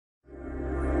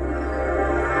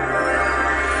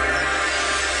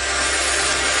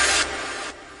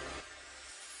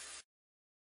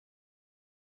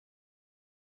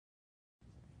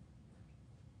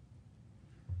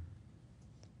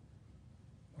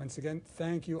Once again,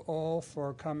 thank you all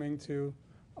for coming to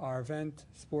our event,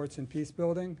 Sports and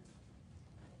Peacebuilding.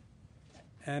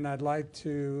 And I'd like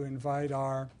to invite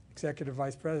our Executive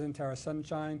Vice President, Tara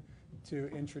Sonenshine, to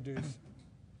introduce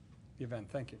the event.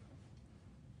 Thank you.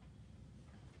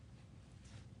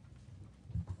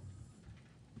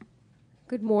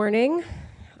 Good morning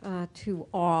to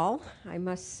all. I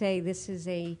must say this is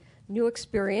a new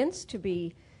experience to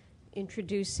be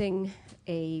introducing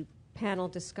a panel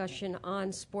discussion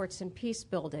on sports and peace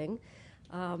building.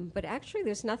 But actually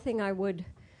there's nothing I would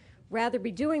rather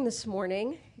be doing this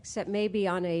morning except maybe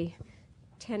on a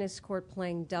tennis court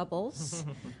playing doubles.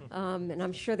 And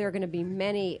I'm sure there are going to be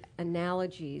many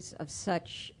analogies of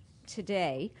such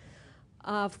today.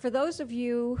 For those of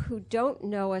you who don't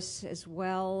know us as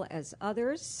well as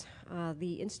others,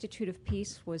 the Institute of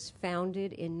Peace was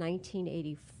founded in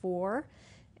 1984,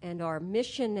 and our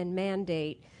mission and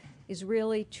mandate is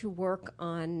really to work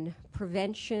on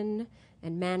prevention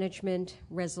and management,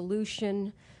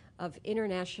 resolution of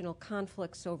international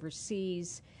conflicts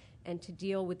overseas, and to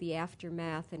deal with the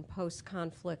aftermath and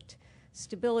post-conflict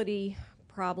stability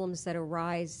problems that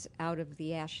arise out of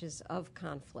the ashes of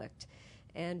conflict.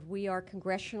 And we are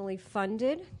congressionally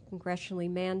funded,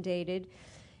 congressionally mandated,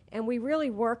 and we really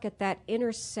work at that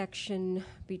intersection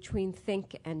between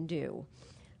think and do.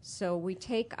 So we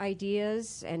take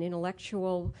ideas and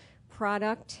intellectual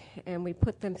product and we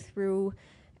put them through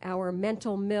our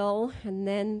mental mill, and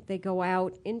then they go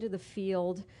out into the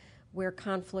field where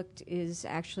conflict is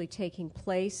actually taking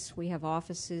place. We have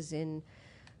offices in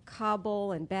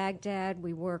Kabul and Baghdad.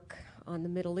 We work on the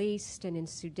Middle East and in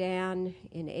Sudan,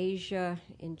 in Asia,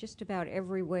 in just about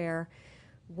everywhere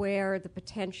where the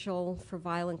potential for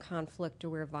violent conflict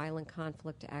or where violent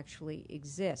conflict actually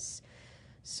exists.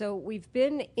 So we've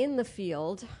been in the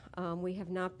field. We have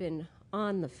not been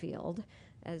on the field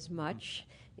as much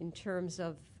in terms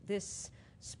of this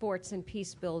sports and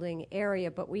peace building area,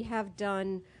 but we have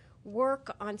done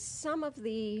work on some of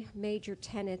the major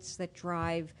tenets that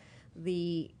drive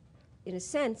the, in a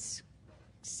sense,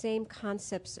 same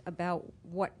concepts about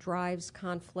what drives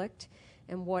conflict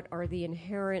and what are the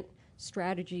inherent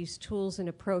strategies, tools, and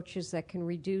approaches that can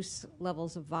reduce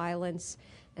levels of violence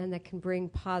and that can bring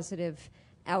positive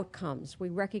outcomes. We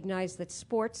recognize that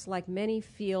sports, like many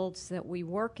fields that we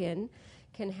work in,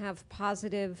 can have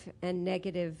positive and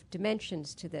negative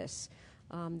dimensions to this.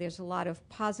 There's a lot of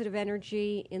positive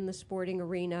energy in the sporting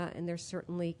arena, and there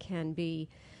certainly can be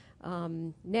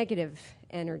negative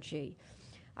energy.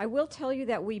 I will tell you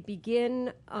that we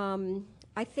begin,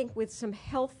 I think, with some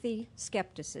healthy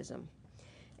skepticism.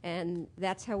 And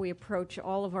that's how we approach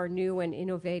all of our new and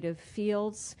innovative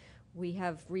fields. We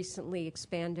have recently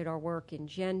expanded our work in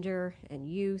gender and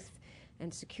youth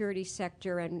and security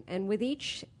sector. And with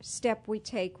each step we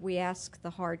take, we ask the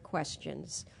hard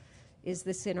questions. Is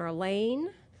this in our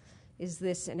lane? Is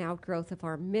this an outgrowth of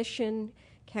our mission?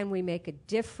 Can we make a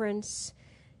difference?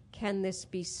 Can this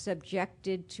be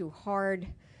subjected to hard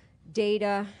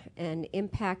data and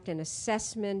impact and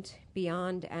assessment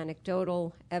beyond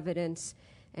anecdotal evidence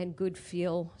and good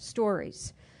feel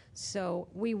stories? So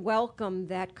we welcome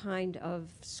that kind of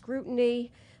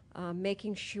scrutiny,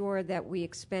 making sure that we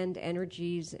expend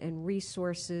energies and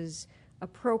resources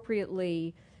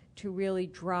appropriately to really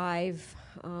drive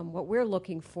what we're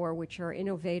looking for, which are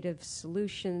innovative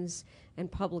solutions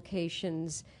and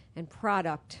publications and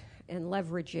product and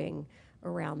leveraging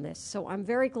around this. So I'm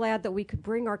very glad that we could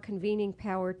bring our convening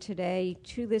power today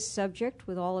to this subject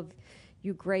with all of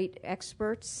you great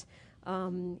experts.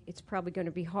 It's probably going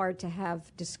to be hard to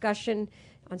have discussion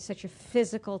on such a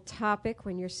physical topic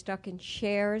when you're stuck in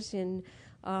chairs in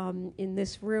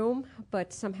this room,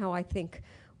 but somehow I think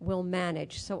we'll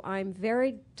manage. So I'm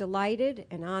very delighted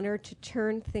and honored to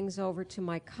turn things over to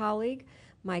my colleague,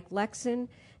 Mike Lekson,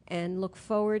 and look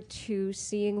forward to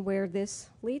seeing where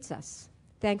this leads us.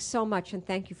 Thanks so much, and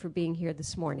thank you for being here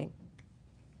this morning.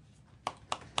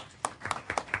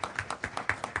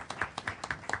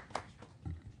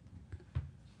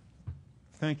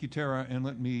 Thank you, Tara, and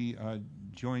let me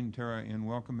join Tara in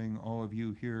welcoming all of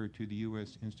you here to the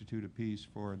U.S. Institute of Peace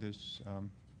for this,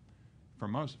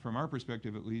 from our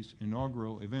perspective at least,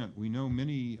 inaugural event. We know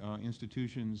many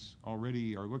institutions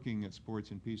already are looking at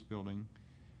sports and peace building,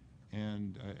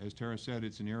 and as Tara said,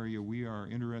 it's an area we are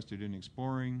interested in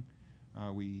exploring.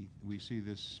 We see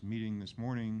this meeting this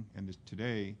morning and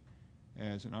today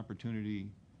as an opportunity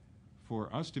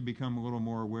for us to become a little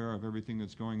more aware of everything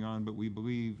that's going on, but we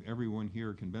believe everyone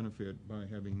here can benefit by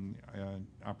having an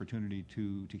opportunity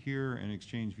to hear and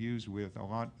exchange views with a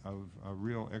lot of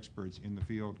real experts in the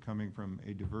field coming from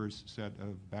a diverse set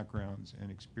of backgrounds and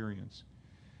experience.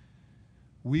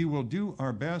 We will do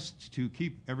our best to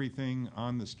keep everything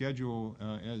on the schedule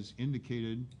as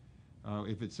indicated.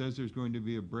 If it says there's going to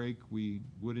be a break, we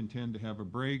would intend to have a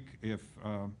break. If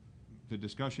the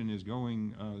discussion is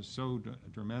going so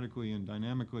dramatically and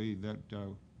dynamically that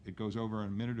it goes over in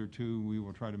a minute or two, we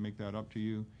will try to make that up to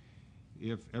you.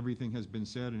 If everything has been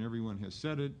said and everyone has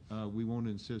said it, we won't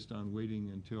insist on waiting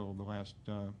until the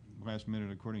last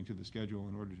minute according to the schedule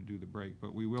in order to do the break.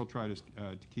 But we will try to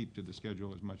keep to the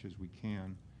schedule as much as we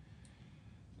can.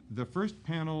 The first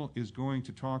panel is going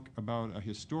to talk about a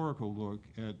historical look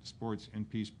at sports and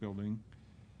peace building.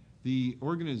 The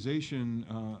organization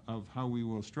of how we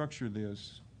will structure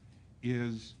this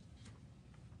is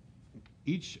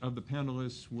each of the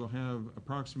panelists will have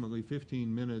approximately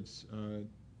 15 minutes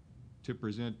to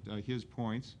present his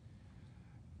points.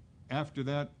 After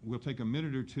that, we'll take a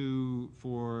minute or two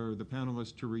for the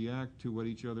panelists to react to what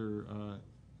each of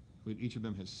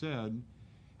them has said.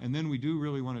 And then we do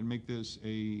really want to make this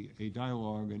a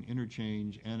dialogue, an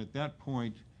interchange. And at that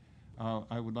point,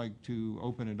 I would like to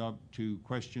open it up to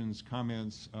questions,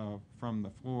 comments from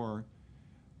the floor.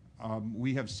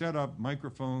 We have set up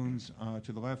microphones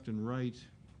to the left and right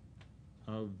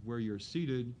of where you're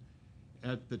seated.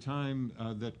 At the time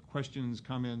that questions,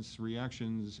 comments,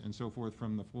 reactions, and so forth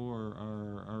from the floor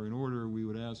are in order, we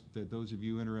would ask that those of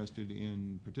you interested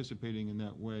in participating in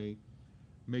that way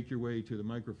make your way to the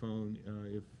microphone.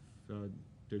 If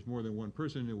there's more than one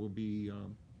person, it will be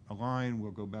a line.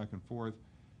 We'll go back and forth.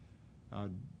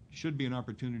 Should be an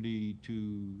opportunity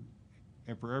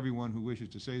for everyone who wishes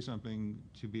to say something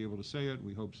to be able to say it.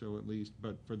 We hope so at least.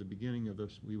 But for the beginning of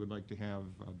this, we would like to have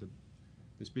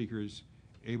the speakers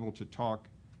able to talk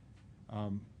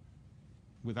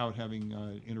without having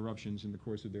interruptions in the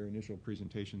course of their initial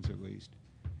presentations at least.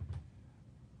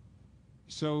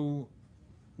 So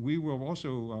we will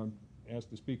also ask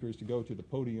the speakers to go to the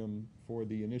podium for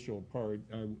the initial part.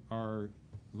 Our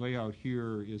layout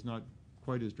here is not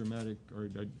quite as dramatic, or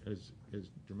as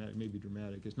dramatic, maybe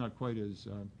dramatic. It's not quite as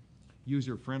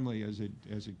user-friendly as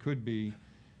it could be.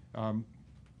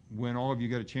 When all of you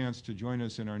get a chance to join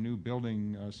us in our new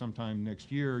building sometime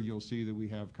next year, you'll see that we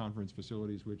have conference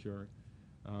facilities which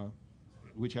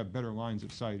have better lines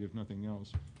of sight, if nothing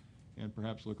else, and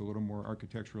perhaps look a little more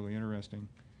architecturally interesting.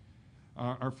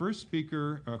 Our first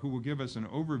speaker, who will give us an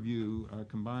overview,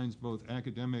 combines both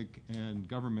academic and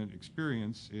government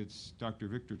experience. It's Dr.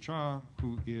 Victor Cha,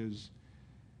 who is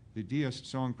the D.S.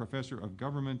 Song Professor of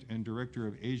Government and Director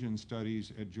of Asian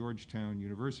Studies at Georgetown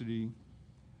University.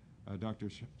 Dr.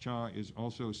 Cha is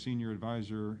also Senior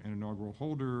Advisor and inaugural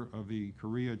holder of the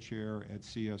Korea Chair at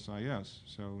CSIS,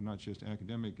 so not just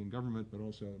academic and government, but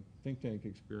also think tank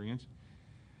experience.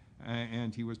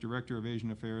 And he was Director of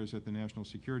Asian Affairs at the National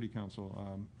Security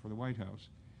Council for the White House.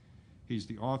 He's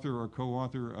the author or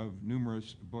co-author of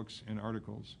numerous books and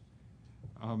articles.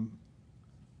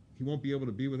 He won't be able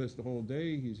to be with us the whole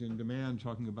day. He's in demand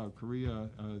talking about Korea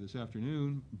this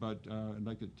afternoon, but I'd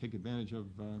like to take advantage of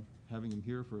having him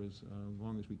here for as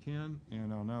long as we can.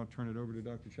 And I'll now turn it over to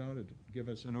Dr. Cha to give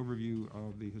us an overview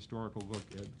of the historical look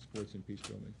at sports and peace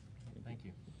building. Thank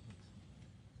you.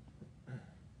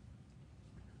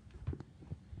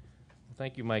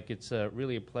 Thank you, Mike. It's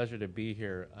really a pleasure to be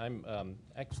here. I'm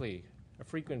actually a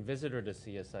frequent visitor to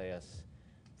CSIS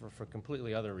for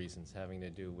completely other reasons, having to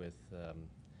do with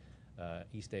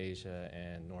East Asia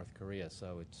and North Korea.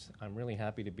 So I'm really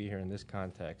happy to be here in this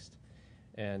context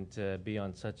and to be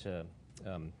on such a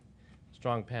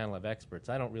strong panel of experts.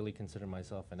 I don't really consider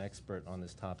myself an expert on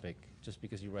this topic. Just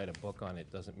because you write a book on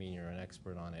it doesn't mean you're an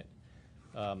expert on it.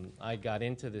 I got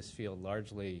into this field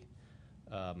largely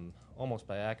almost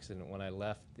by accident when I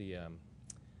left the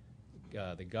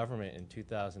government in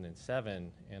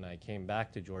 2007 and I came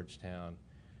back to Georgetown.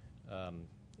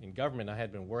 In government, I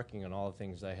had been working on all the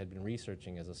things I had been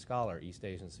researching as a scholar: East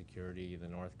Asian security, the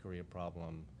North Korea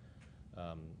problem.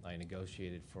 I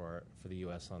negotiated for the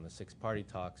U.S. on the six-party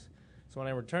talks. So when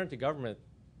I returned to government,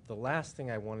 the last thing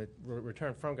I wanted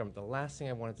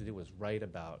to do was write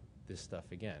about this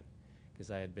stuff again,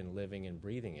 because I had been living and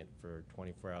breathing it for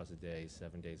 24 hours a day,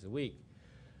 7 days a week.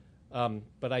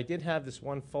 But I did have this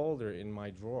one folder in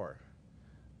my drawer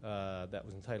that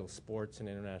was entitled Sports and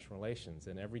International Relations.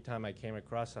 And every time I came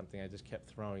across something, I just kept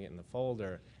throwing it in the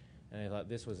folder. And I thought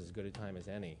this was as good a time as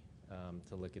any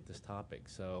to look at this topic.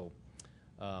 So,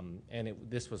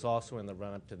 this was also in the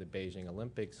run-up to the Beijing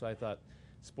Olympics. So I thought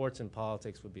sports and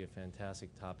politics would be a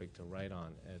fantastic topic to write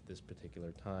on at this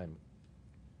particular time.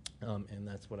 And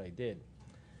that's what I did.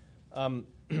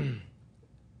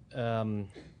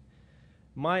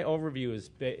 My overview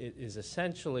is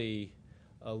essentially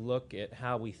a look at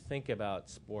how we think about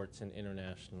sports and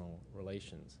international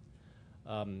relations.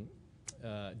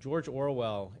 George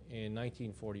Orwell in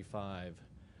 1945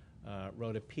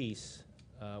 wrote a piece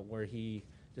where he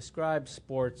described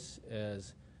sports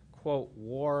as, quote,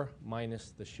 war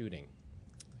minus the shooting,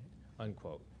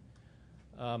 unquote,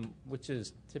 which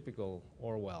is typical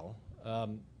Orwell.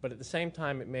 But at the same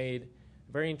time, it made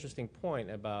a very interesting point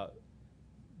about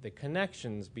the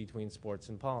connections between sports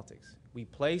and politics. We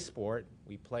play sport.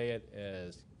 We play it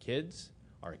as kids.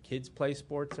 Our kids play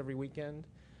sports every weekend.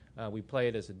 We play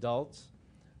it as adults.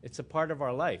 It's a part of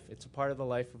our life. It's a part of the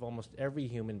life of almost every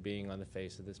human being on the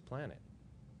face of this planet.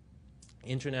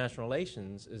 International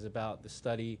relations is about the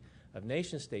study of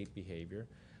nation-state behavior,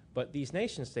 but these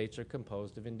nation-states are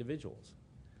composed of individuals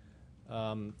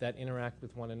that interact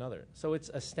with one another. So it's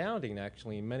astounding,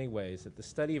 actually, in many ways, that the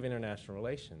study of international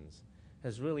relations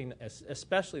has really,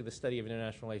 especially the study of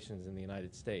international relations in the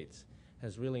United States,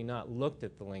 has really not looked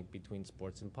at the link between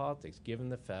sports and politics, given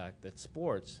the fact that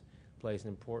sports plays an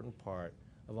important part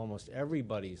of almost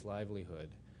everybody's livelihood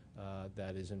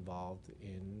that is involved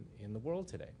in the world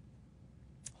today.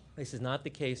 This is not the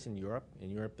case in Europe.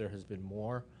 In Europe, there has been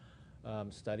more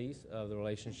studies of the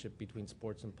relationship between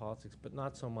sports and politics, but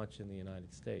not so much in the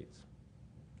United States.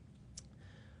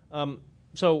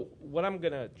 So what I'm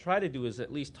going to try to do is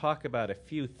at least talk about a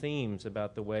few themes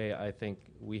about the way I think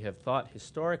we have thought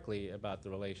historically about the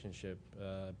relationship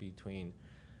between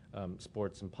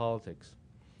sports and politics.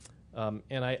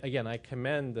 And I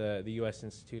commend the U.S.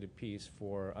 Institute of Peace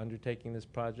for undertaking this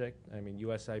project. I mean,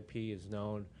 USIP is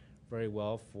known very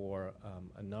well for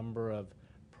a number of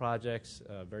projects,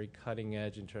 very cutting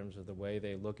edge in terms of the way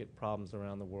they look at problems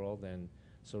around the world. And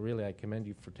so really, I commend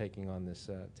you for taking on this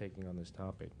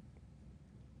topic.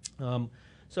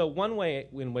 So one way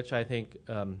in which I think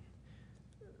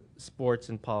sports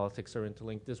and politics are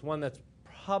interlinked is one that's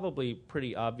probably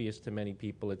pretty obvious to many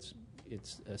people. It's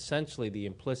essentially the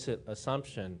implicit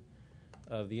assumption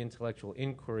of the intellectual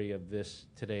inquiry of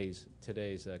today's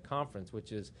conference,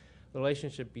 which is the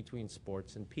relationship between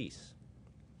sports and peace.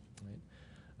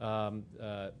 Right?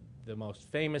 The most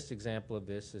famous example of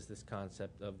this is this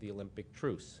concept of the Olympic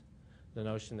truce, the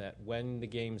notion that when the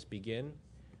games begin,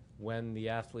 when the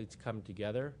athletes come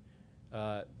together,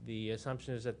 the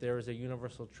assumption is that there is a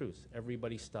universal truce.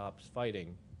 Everybody stops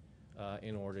fighting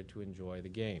in order to enjoy the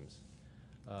games.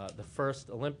 The first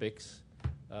Olympics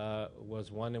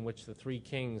was one in which the three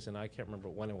kings, and I can't remember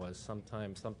when it was,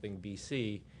 sometime something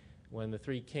BC, when the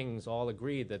three kings all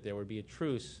agreed that there would be a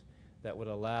truce that would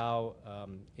allow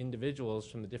individuals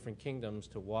from the different kingdoms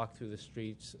to walk through the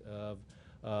streets of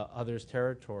others'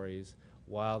 territories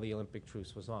while the Olympic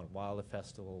truce was on, while the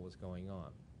festival was going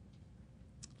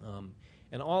on.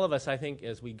 And all of us, I think,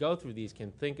 as we go through these,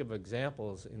 can think of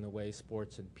examples in the way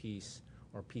sports and peace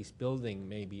or peace building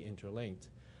may be interlinked.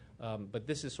 But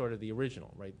this is sort of the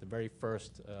original, right? The very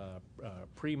first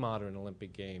pre-modern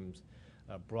Olympic Games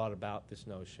brought about this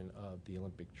notion of the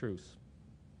Olympic truce.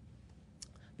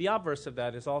 The obverse of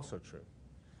that is also true,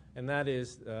 and that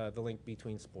is the link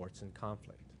between sports and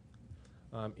conflict.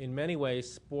 In many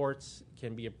ways, sports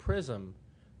can be a prism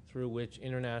through which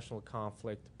international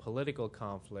conflict, political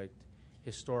conflict,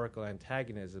 historical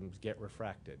antagonisms get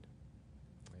refracted.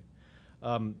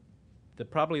 Right?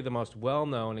 Probably the most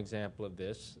well-known example of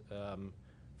this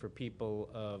for people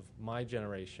of my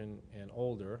generation and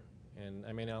older, and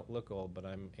I may not look old, but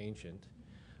I'm ancient,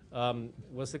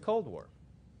 was the Cold War.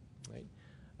 Right?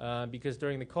 Because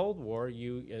during the Cold War,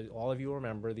 all of you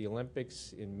remember, the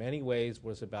Olympics in many ways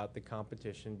was about the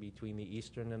competition between the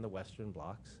Eastern and the Western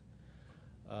blocs,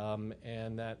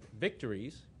 and that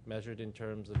victories, measured in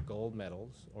terms of gold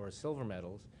medals or silver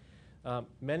medals,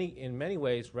 in many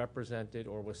ways represented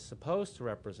or was supposed to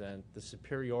represent the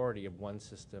superiority of one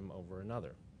system over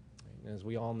another. Right? And as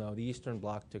we all know, the Eastern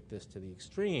Bloc took this to the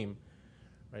extreme.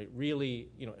 Right? Really,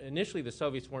 initially the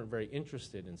Soviets weren't very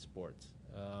interested in sports,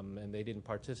 and they didn't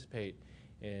participate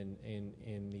in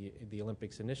the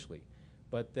Olympics initially.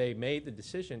 But they made the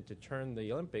decision to turn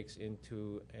the Olympics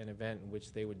into an event in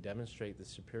which they would demonstrate the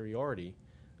superiority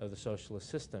of the socialist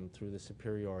system through the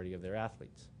superiority of their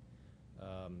athletes.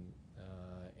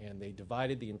 And they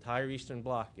divided the entire Eastern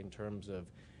Bloc in terms of,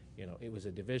 it was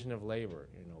a division of labor.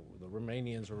 The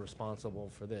Romanians were responsible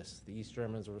for this. The East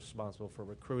Germans were responsible for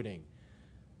recruiting.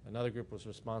 Another group was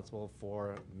responsible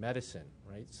for medicine,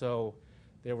 right? So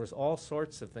there was all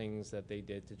sorts of things that they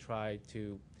did to try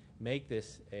to make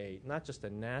this not just a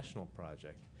national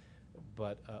project,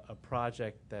 but a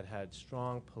project that had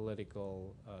strong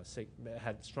political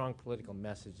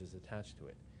messages attached to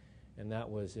it. And that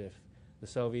was, if the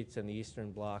Soviets and the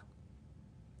Eastern Bloc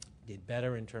did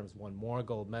better in terms of won more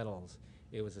gold medals,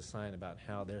 it was a sign about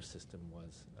how their system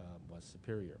was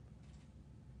superior.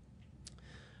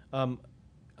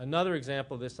 Another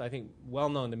example of this, I think well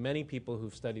known to many people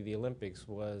who've studied the Olympics,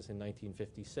 was in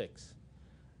 1956.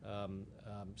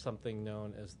 Something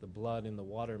known as the blood in the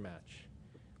water match,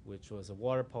 which was a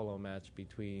water polo match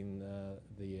between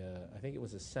I think it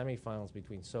was the semifinals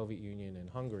between Soviet Union and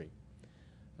Hungary.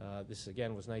 This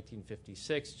again was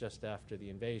 1956, just after the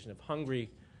invasion of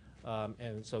Hungary,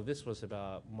 and so this was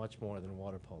about much more than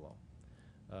water polo.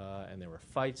 And there were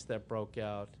fights that broke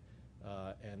out,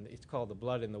 and it's called the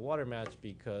blood in the water match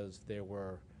because there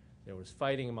was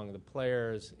fighting among the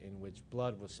players in which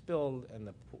blood was spilled and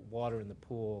the water in the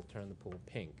pool turned the pool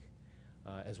pink,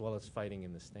 as well as fighting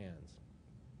in the stands.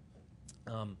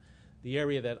 The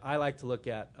area that I like to look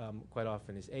at quite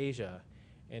often is Asia.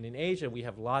 And in Asia, we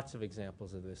have lots of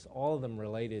examples of this, all of them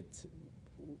related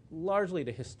largely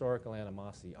to historical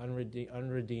animosity,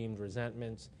 unredeemed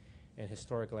resentments, and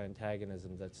historical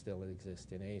antagonisms that still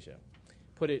exist in Asia.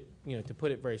 To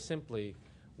put it very simply,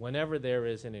 whenever there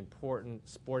is an important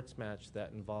sports match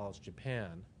that involves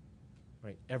Japan,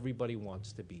 right, everybody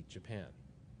wants to beat Japan,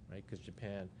 right? Because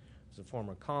Japan was a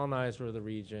former colonizer of the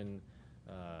region.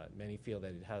 Many feel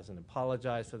that it hasn't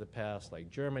apologized for the past, like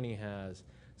Germany has.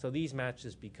 So these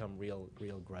matches become real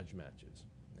grudge matches.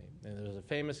 Right? And there's a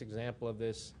famous example of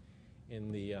this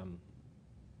in the, I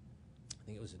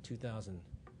think it was the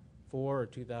 2004 or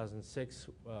 2006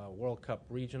 World Cup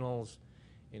regionals,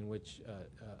 in which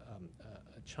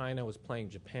China was playing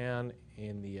Japan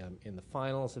in the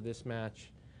finals of this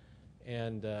match,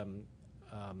 and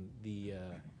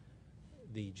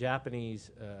the Japanese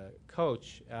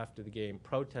coach after the game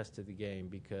protested the game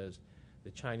because the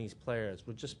Chinese players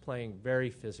were just playing very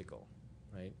physical,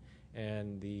 right?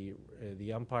 And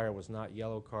the umpire was not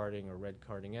yellow carding or red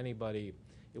carding anybody.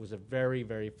 It was a very,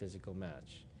 very physical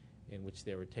match in which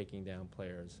they were taking down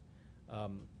players.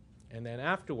 And then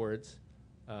afterwards,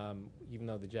 even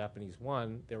though the Japanese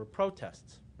won, there were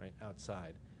protests right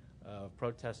outside,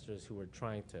 protesters who were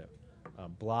trying to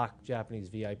block Japanese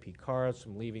VIP cars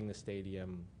from leaving the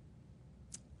stadium.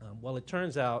 Well, it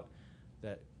turns out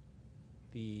that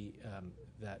the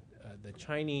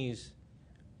Chinese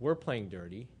were playing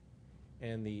dirty,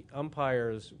 and the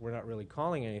umpires were not really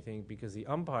calling anything because the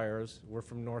umpires were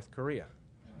from North Korea,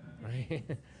 right?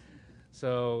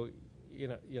 So,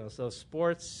 so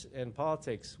sports and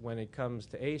politics, when it comes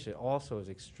to Asia, also is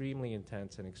extremely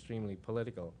intense and extremely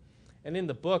political. And in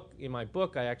my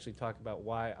book, I actually talk about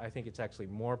why I think it's actually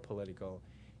more political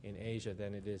in Asia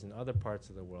than it is in other parts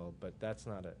of the world. But that's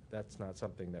not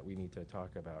something that we need to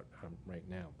talk about right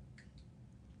now.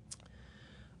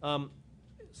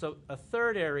 So a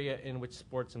third area in which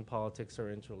sports and politics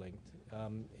are interlinked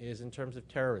is in terms of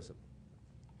terrorism.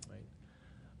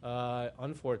 Right?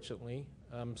 Unfortunately,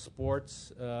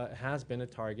 sports has been a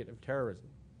target of terrorism.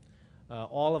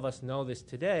 All of us know this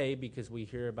today because we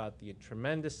hear about the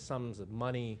tremendous sums of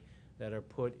money that are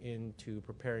put into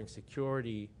preparing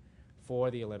security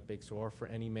for the Olympics or for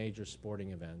any major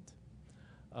sporting event.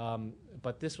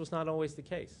 But this was not always the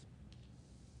case.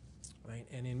 Right?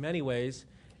 And in many ways,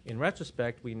 in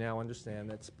retrospect, we now understand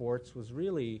that sports was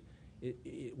really,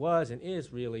 it was and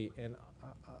is really an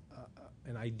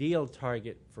ideal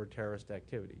target for terrorist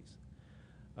activities.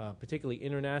 Particularly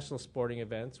international sporting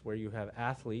events where you have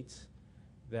athletes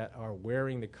that are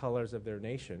wearing the colors of their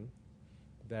nation,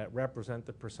 that represent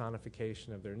the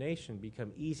personification of their nation, become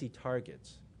easy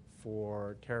targets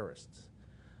for terrorists.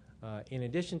 In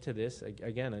addition to this,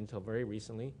 again, until very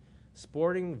recently,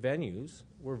 sporting venues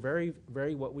were very,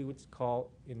 very what we would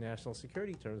call, in national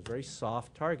security terms, very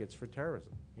soft targets for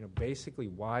terrorism. Basically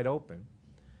wide open,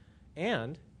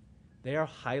 and they are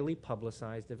highly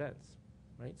publicized events.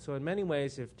 Right? So in many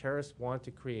ways, if terrorists want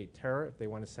to create terror, if they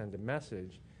want to send a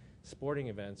message, sporting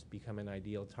events become an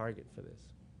ideal target for this.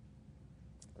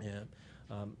 And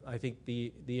I think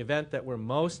the event that we're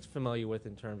most familiar with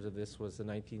in terms of this was the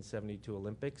 1972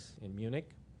 Olympics in Munich.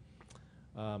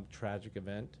 Tragic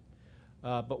event.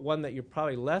 But one that you're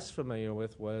probably less familiar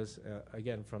with was,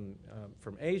 again, from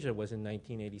Asia, was in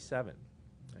 1987.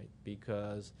 Right?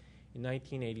 Because in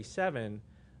 1987,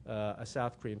 a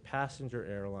South Korean passenger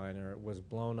airliner was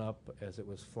blown up as it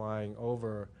was flying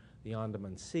over the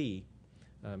Andaman Sea,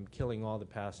 killing all the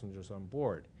passengers on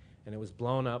board. And it was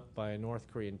blown up by a North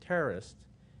Korean terrorist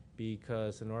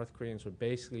because the North Koreans were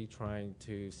basically trying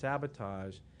to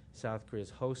sabotage South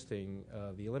Korea's hosting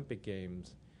of the Olympic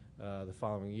Games the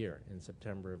following year in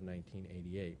September of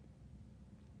 1988.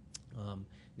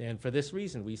 And for this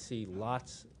reason, we see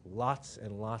lots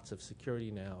and lots of security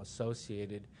now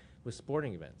associated with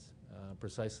sporting events,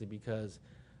 precisely because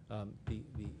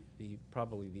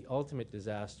probably the ultimate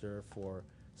disaster for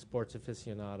sports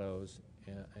aficionados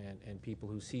and people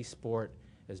who see sport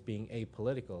as being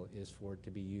apolitical is for it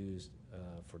to be used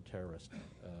for terrorist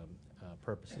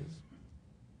purposes.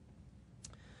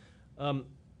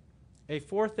 A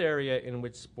fourth area in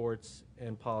which sports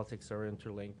and politics are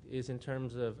interlinked is in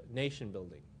terms of nation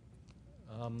building.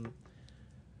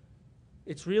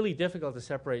 It's really difficult to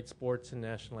separate sports and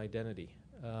national identity.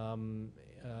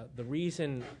 The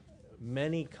reason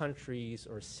many countries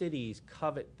or cities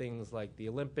covet things like the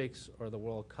Olympics or the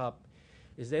World Cup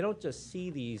is they don't just see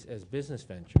these as business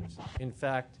ventures. In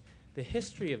fact, the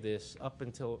history of this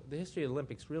the history of the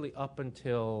Olympics really up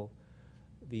until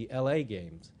the LA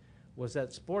Games was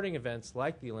that sporting events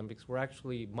like the Olympics were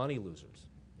actually money losers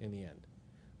in the end.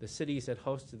 The cities that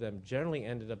hosted them generally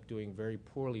ended up doing very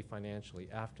poorly financially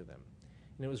after them.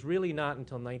 And it was really not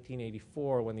until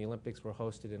 1984 when the Olympics were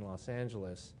hosted in Los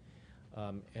Angeles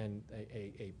and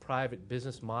a private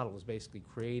business model was basically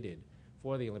created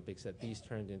for the Olympics that these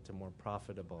turned into more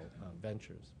profitable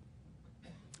ventures.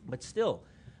 But still,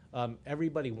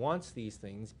 everybody wants these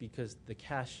things because the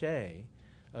cachet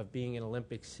of being an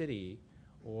Olympic city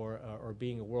or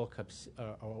being a World Cup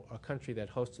or a country that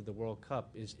hosted the World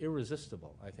Cup is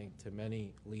irresistible, I think, to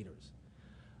many leaders.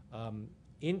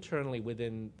 Internally,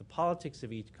 within the politics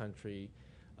of each country,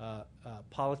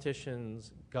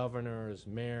 politicians, governors,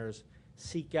 mayors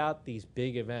seek out these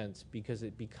big events because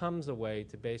it becomes a way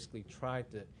to basically try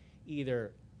to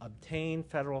either obtain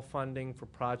federal funding for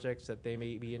projects that they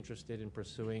may be interested in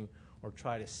pursuing or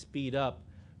try to speed up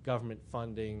government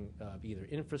funding of either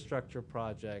infrastructure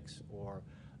projects or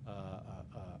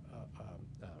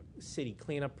city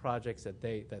cleanup projects that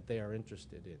they are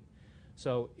interested in.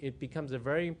 So it becomes a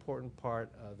very important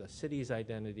part of the city's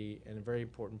identity and a very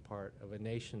important part of a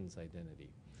nation's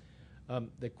identity.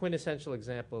 The quintessential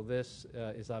example of this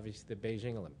is obviously the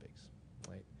Beijing Olympics.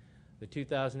 Right? The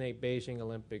 2008 Beijing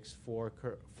Olympics for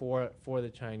the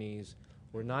Chinese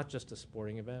were not just a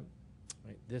sporting event.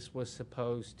 Right? This was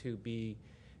supposed to be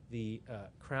the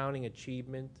crowning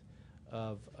achievement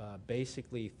of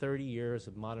basically 30 years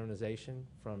of modernization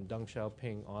from Deng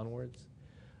Xiaoping onwards.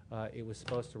 It was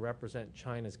supposed to represent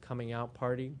China's coming out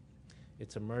party,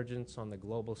 its emergence on the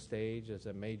global stage as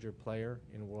a major player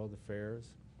in world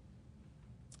affairs.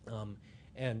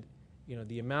 And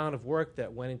the amount of work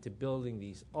that went into building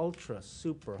these ultra,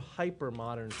 super, hyper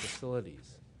modern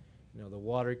facilities, the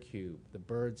water cube, the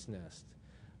bird's nest,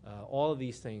 all of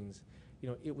these things,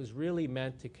 it was really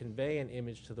meant to convey an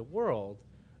image to the world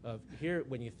of here,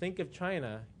 when you think of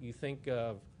China, you think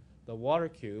of the water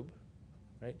cube,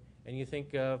 right? And you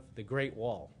think of the Great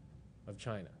Wall of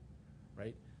China,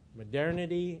 right?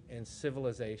 Modernity and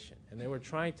civilization. And they were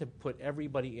trying to put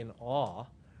everybody in awe,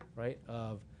 right,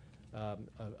 of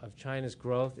China's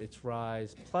growth, its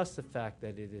rise, plus the fact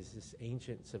that it is this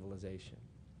ancient civilization.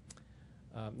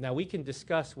 Now, we can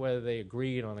discuss whether they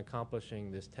agreed on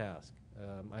accomplishing this task.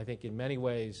 I think in many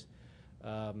ways,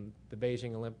 the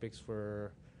Beijing Olympics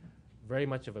were very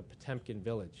much of a Potemkin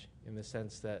village in the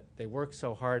sense that they worked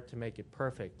so hard to make it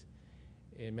perfect.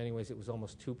 In many ways, it was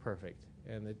almost too perfect,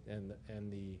 and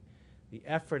the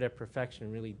effort at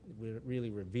perfection really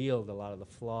revealed a lot of the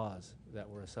flaws that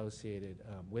were associated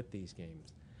with these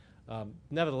games.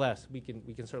 Nevertheless, we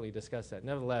can certainly discuss that.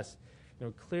 Nevertheless,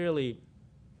 clearly,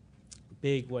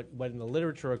 big what in the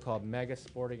literature are called mega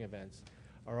sporting events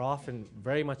are often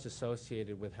very much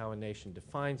associated with how a nation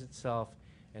defines itself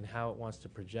and how it wants to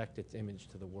project its image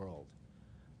to the world.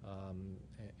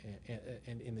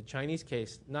 And in the Chinese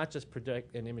case, not just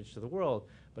project an image to the world,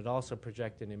 but also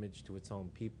project an image to its own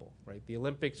people, right? The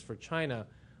Olympics for China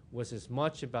was as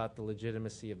much about the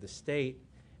legitimacy of the state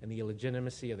and the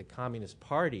legitimacy of the Communist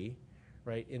Party,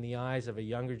 right, in the eyes of a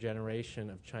younger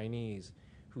generation of Chinese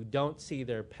who don't see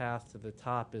their path to the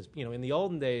top as, in the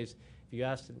olden days, if you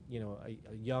asked,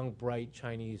 a young, bright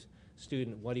Chinese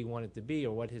student what he wanted to be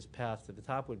or what his path to the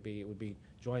top would be, it would be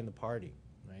join the party,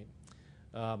 right?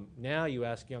 Now you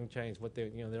ask young Chinese what they're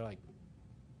like,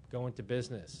 go into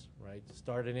business, right?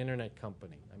 Start an internet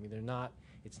company. I mean,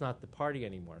 it's not the party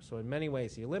anymore. So in many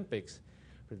ways, the Olympics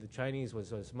for the Chinese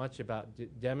was as much about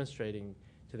demonstrating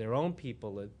to their own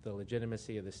people the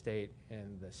legitimacy of the state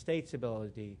and the state's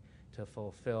ability to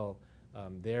fulfill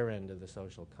their end of the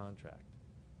social contract.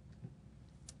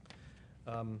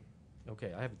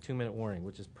 Okay, I have a 2-minute warning,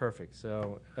 which is perfect.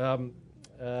 So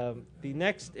the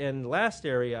next and last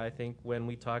area, I think, when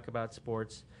we talk about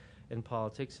sports and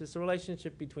politics is the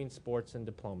relationship between sports and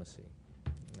diplomacy.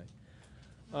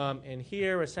 Right? And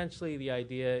here, essentially, the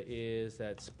idea is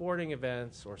that sporting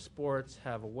events or sports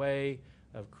have a way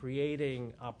of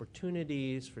creating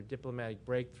opportunities for diplomatic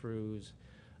breakthroughs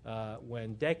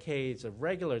when decades of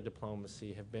regular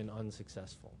diplomacy have been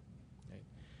unsuccessful. Right?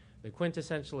 The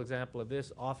quintessential example of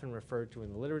this, often referred to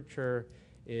in the literature,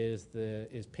 is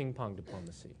ping pong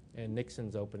diplomacy and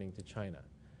Nixon's opening to China.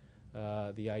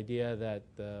 The idea that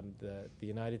the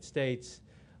United States,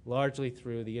 largely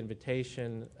through the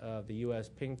invitation of the U.S.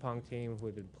 ping pong team who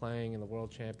had been playing in the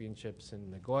World Championships in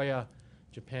Nagoya,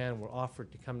 Japan, were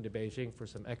offered to come to Beijing for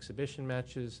some exhibition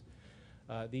matches.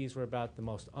 These were about the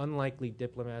most unlikely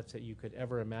diplomats that you could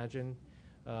ever imagine.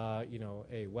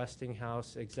 A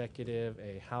Westinghouse executive,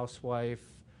 a housewife,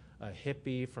 a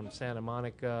hippie from Santa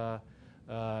Monica,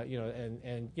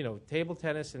 table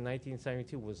tennis in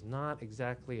 1972 was not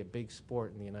exactly a big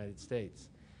sport in the United States.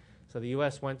 So the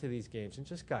U.S. went to these games and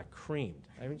just got creamed.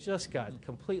 I mean, just got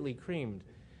completely creamed.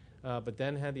 But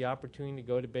then had the opportunity to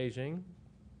go to Beijing,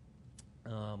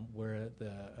 where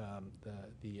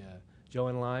Zhou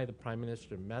Enlai, the prime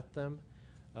minister, met them,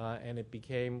 and it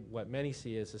became what many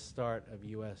see as the start of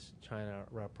U.S.-China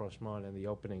rapprochement and the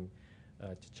opening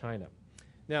to China.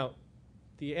 Now,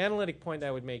 the analytic point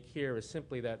I would make here is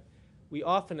simply that we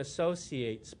often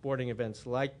associate sporting events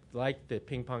like the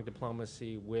ping pong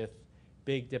diplomacy with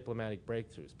big diplomatic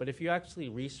breakthroughs. But if you actually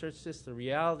research this, the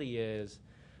reality is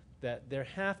that there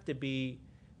have to be,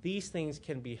 these things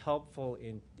can be helpful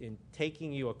in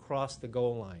taking you across the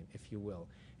goal line, if you will.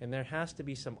 And there has to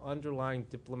be some underlying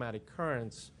diplomatic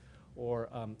currents or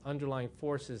underlying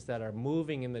forces that are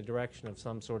moving in the direction of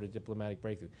some sort of diplomatic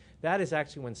breakthrough. That is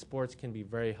actually when sports can be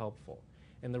very helpful.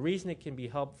 And the reason it can be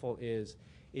helpful is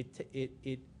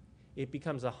it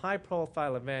becomes a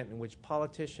high-profile event in which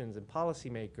politicians and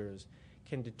policymakers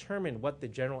can determine what the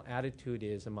general attitude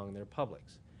is among their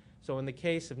publics. So in the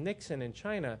case of Nixon and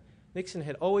China, Nixon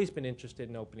had always been interested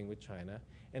in opening with China,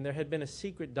 and there had been a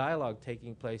secret dialogue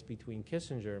taking place between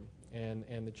Kissinger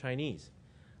and the Chinese.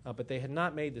 But they had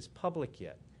not made this public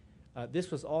yet.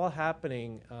 This was all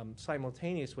happening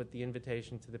simultaneous with the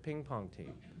invitation to the ping pong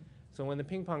team. So when the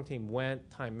ping pong team went,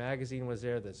 Time magazine was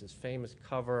there. There's this famous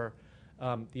cover.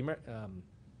 AT&T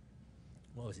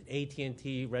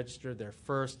registered their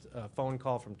first phone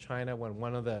call from China when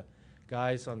one of the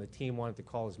guys on the team wanted to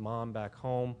call his mom back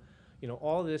home.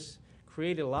 All this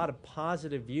created a lot of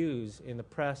positive views in the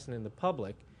press and in the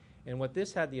public. And what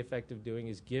this had the effect of doing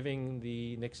is giving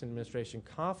the Nixon administration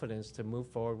confidence to move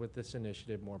forward with this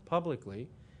initiative more publicly.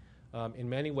 In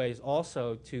many ways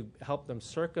also to help them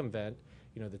circumvent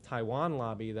the Taiwan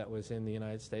lobby that was in the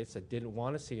United States that didn't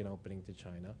want to see an opening to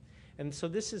China. And so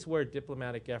this is where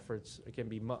diplomatic efforts can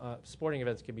be, sporting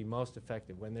events can be most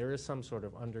effective, when there is some sort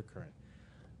of undercurrent.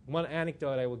 One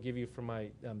anecdote I will give you from my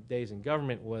days in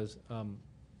government was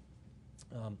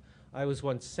I was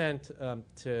once sent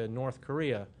to North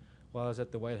Korea while I was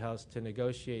at the White House to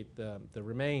negotiate the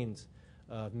remains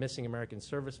of missing American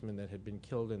servicemen that had been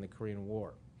killed in the Korean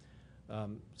War.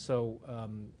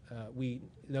 We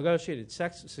negotiated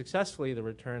successfully the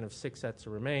return of 6 sets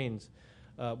of remains.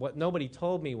 What nobody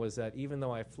told me was that even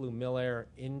though I flew Milair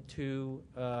into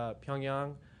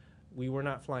Pyongyang, we were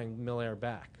not flying Milair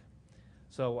back.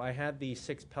 So I had these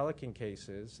 6 Pelican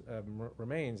cases of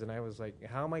remains, and I was like,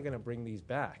 how am I going to bring these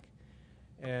back?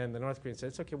 And the North Koreans said,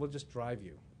 it's okay, we'll just drive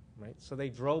you, right? So they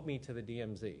drove me to the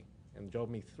DMZ and drove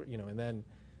me through, and then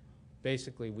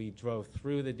basically we drove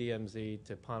through the DMZ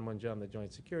to Panmunjom, the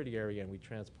joint security area, and we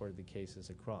transported the cases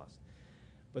across.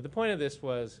 But the point of this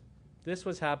was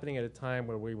happening at a time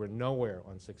where we were nowhere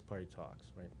on 6-party talks,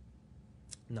 right?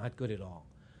 Not good at all.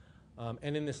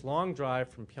 And in this long drive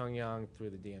from Pyongyang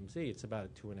through the DMZ, it's about a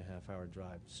 2.5-hour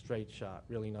drive, straight shot,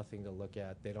 really nothing to look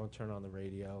at. They don't turn on the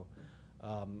radio.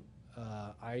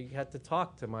 I had to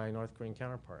talk to my North Korean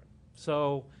counterpart.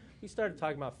 So we started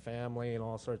talking about family and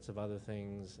all sorts of other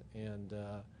things, and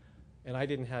I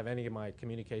didn't have any of my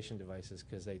communication devices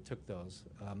because they took those.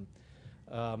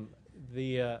 So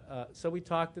we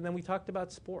talked, and then we talked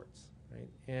about sports, right?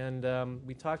 And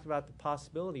we talked about the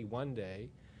possibility one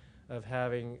day of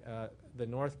having the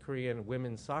North Korean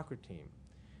women's soccer team,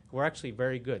 who are actually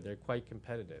very good. They're quite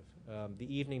competitive.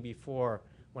 The evening before,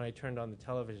 when I turned on the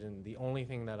television, the only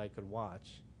thing that I could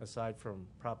watch, aside from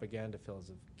propaganda films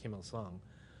of Kim Il-sung,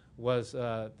 was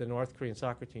the North Korean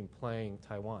soccer team playing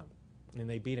Taiwan. And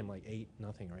they beat him like 8-0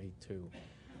 or 8-2.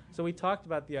 So we talked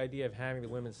about the idea of having the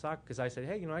women's soccer, because I said,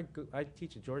 hey, I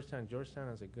teach at Georgetown. Georgetown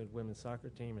has a good women's soccer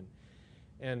team.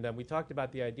 And we talked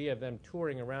about the idea of them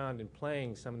touring around and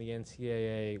playing some of the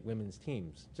NCAA women's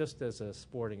teams, just as a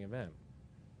sporting event.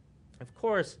 Of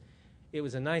course, it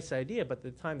was a nice idea, but at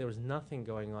the time there was nothing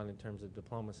going on in terms of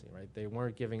diplomacy, right? They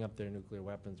weren't giving up their nuclear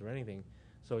weapons or anything,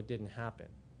 so it didn't happen.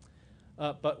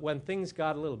 But when things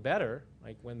got a little better,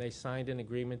 like when they signed an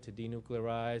agreement to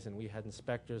denuclearize and we had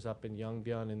inspectors up in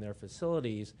Yongbyon in their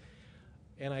facilities,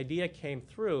 an idea came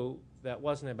through that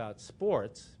wasn't about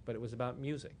sports, but it was about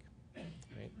music.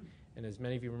 Right? And as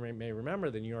many of you may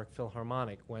remember, the New York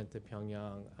Philharmonic went to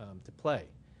Pyongyang to play.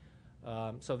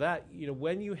 So that,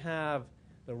 when you have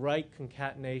the right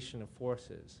concatenation of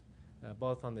forces,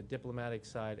 both on the diplomatic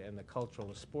side and the cultural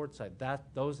or sports side,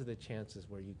 those are the chances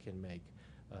where you can make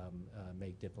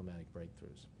diplomatic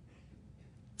breakthroughs.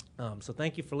 So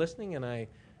thank you for listening, and I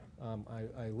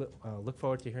look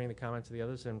forward to hearing the comments of the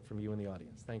others and from you in the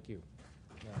audience. Thank you.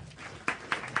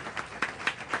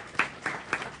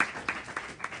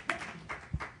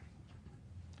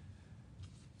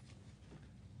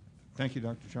 Thank you,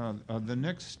 Dr. Cha. The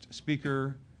next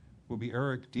speaker will be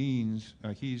Eric Deans.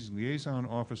 He's Liaison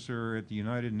Officer at the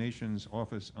United Nations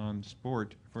Office on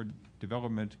Sport for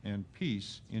Development and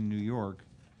Peace in New York.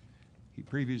 He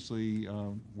previously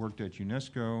worked at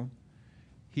UNESCO.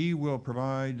 He will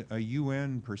provide a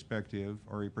UN perspective,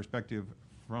 or a perspective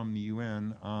from the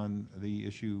UN, on the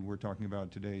issue we're talking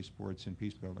about today, sports and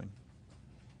peace building.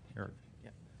 Eric.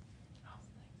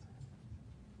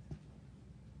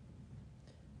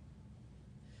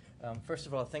 First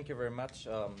of all, thank you very much,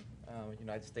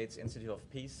 United States Institute of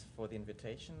Peace, for the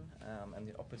invitation and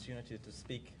the opportunity to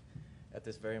speak at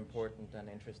this very important and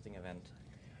interesting event.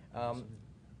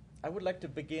 I would like to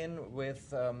begin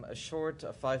with a short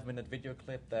 5-minute video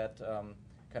clip that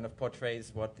kind of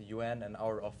portrays what the UN and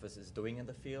our office is doing in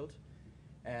the field.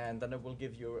 And then I will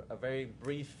give you a very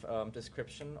brief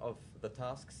description of the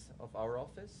tasks of our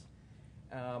office.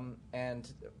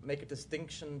 And make a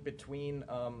distinction between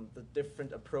the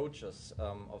different approaches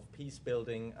of peace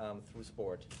building through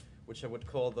sport, which I would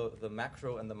call the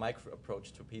macro and the micro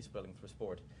approach to peace building through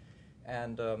sport.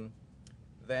 And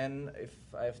then, if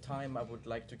I have time, I would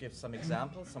like to give some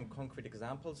examples, some concrete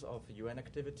examples of UN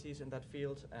activities in that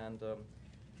field, and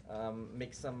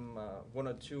make some 1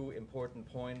 or 2 important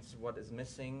points, what is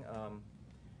missing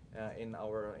in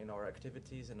our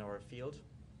activities, in our field.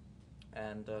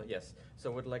 And yes,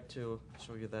 so I would like to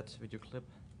show you that video clip.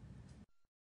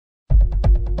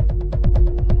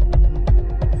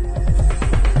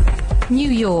 New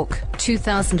York,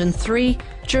 2003,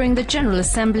 during the General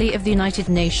Assembly of the United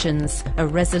Nations, a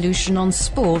resolution on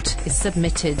sport is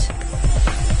submitted.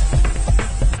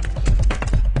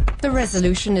 The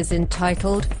resolution is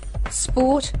entitled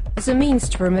Sport as a Means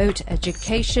to Promote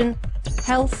Education,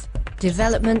 Health,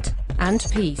 Development and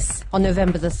Peace. On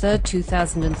November the 3rd,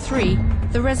 2003,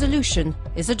 the resolution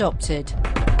is adopted.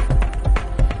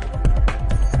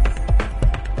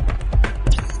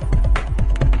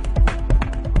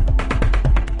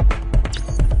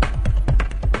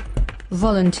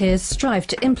 Volunteers strive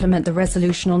to implement the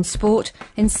resolution on sport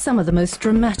in some of the most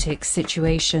dramatic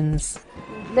situations.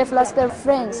 They've lost their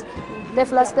friends,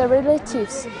 they've lost their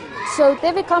relatives, so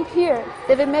they will come here,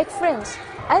 they will make friends.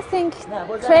 I think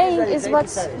playing is what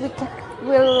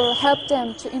will help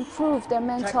them to improve their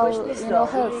mental,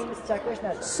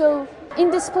 health. So in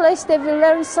this place, they will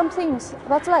learn some things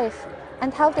about life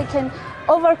and how they can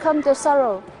overcome their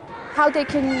sorrow, how they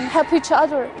can help each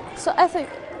other. So I think,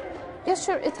 yeah,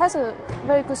 sure, it has a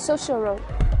very good social role.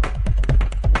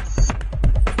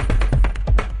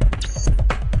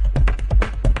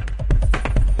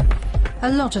 A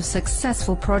lot of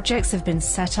successful projects have been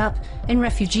set up in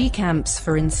refugee camps,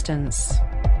 for instance.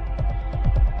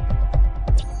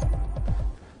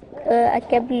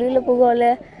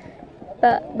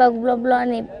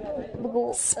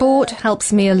 Sport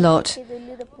helps me a lot.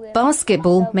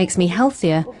 Basketball makes me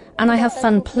healthier, and I have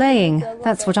fun playing.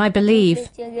 That's what I believe.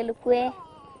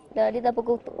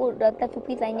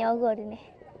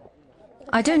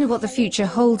 I don't know what the future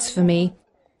holds for me,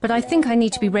 but I think I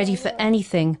need to be ready for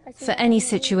anything, for any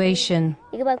situation.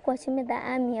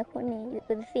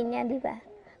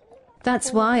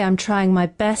 That's why I'm trying my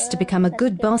best to become a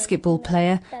good basketball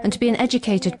player and to be an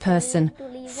educated person,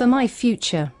 for my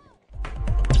future.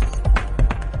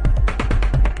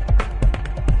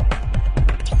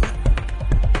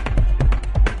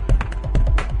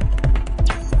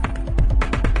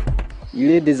 Il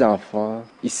y a des enfants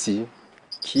ici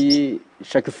qui,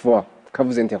 chaque fois que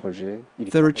vous interrogez,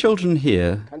 there are children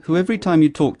here who, every time you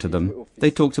talk to them, they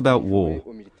talked about war.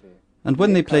 And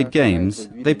when they played games,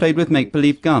 they played with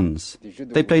make-believe guns.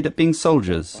 They played at being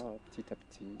soldiers.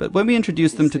 But when we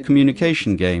introduced them to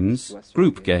communication games,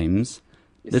 group games,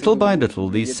 little by little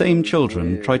these same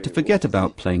children tried to forget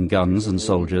about playing guns and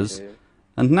soldiers,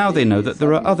 and now they know that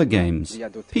there are other games,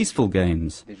 peaceful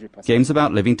games, games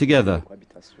about living together.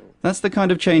 That's the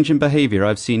kind of change in behavior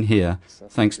I've seen here,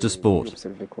 thanks to sport.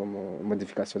 Observé comme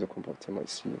modification de comportement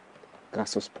ici,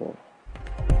 grâce au sport.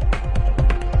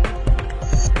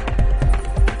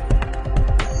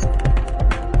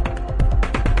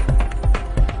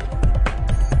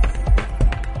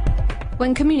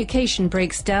 When communication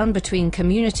breaks down between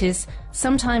communities,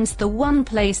 sometimes the one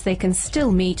place they can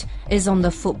still meet is on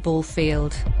the football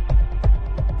field.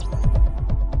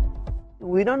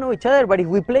 We don't know each other, but if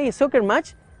we play a soccer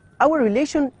match, our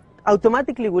relation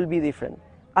automatically will be different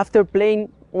after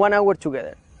playing 1 hour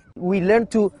together. We learn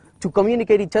to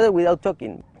communicate each other without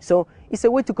talking. So it's a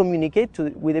way to communicate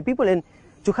with the people and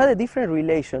to have a different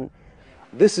relation.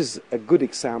 This is a good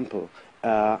example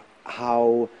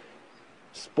how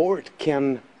sport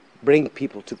can bring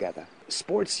people together.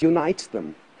 Sports unites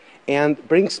them and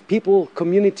brings people,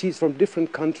 communities from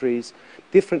different countries,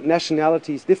 different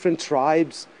nationalities, different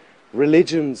tribes,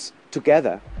 religions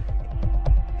together.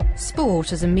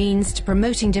 Sport as a means to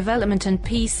promoting development and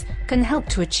peace can help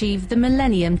to achieve the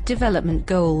Millennium Development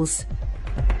Goals.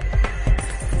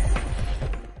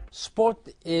 Sport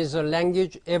is a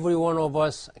language every one of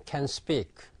us can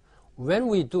speak. When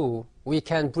we do, we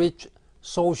can bridge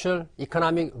social,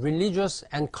 economic, religious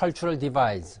and cultural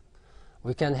divides.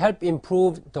 We can help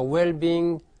improve the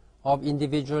well-being of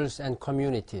individuals and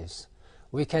communities.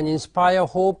 We can inspire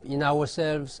hope in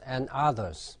ourselves and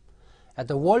others. At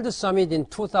the World Summit in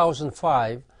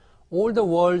 2005, all the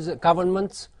world's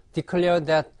governments declared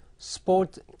that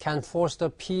sport can foster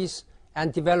peace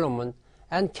and development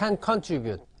and can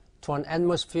contribute to an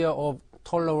atmosphere of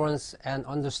tolerance and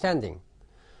understanding.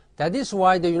 That is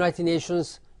why the United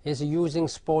Nations is using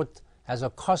sport as a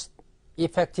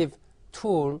cost-effective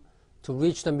tool to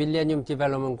reach the Millennium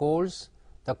Development Goals,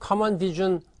 the common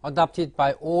vision adopted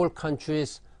by all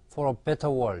countries for a better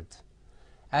world.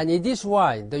 And it is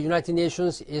why the United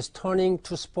Nations is turning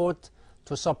to sport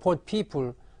to support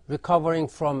people recovering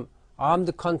from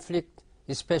armed conflict,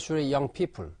 especially young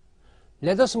people.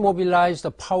 Let us mobilize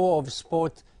the power of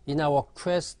sport in our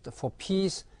quest for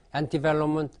peace and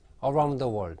development around the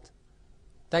world.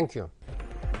 Thank you.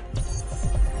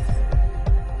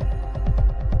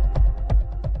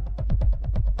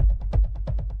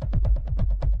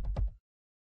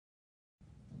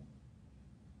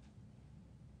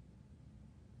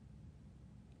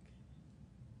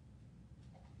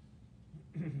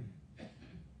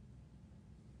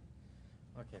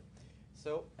 Okay,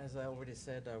 so as I already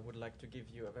said, I would like to give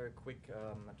you a very quick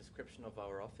description of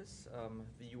our office.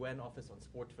 The UN Office on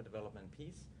Sport for Development and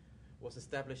Peace was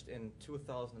established in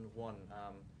 2001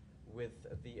 with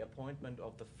the appointment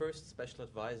of the first special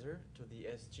advisor to the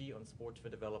SG on Sport for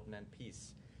Development and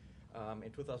Peace.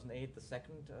 In 2008, the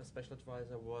second special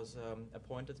advisor was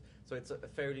appointed, so it's a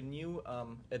fairly new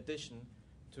addition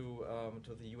to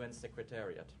the UN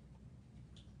Secretariat.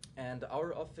 And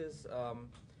our office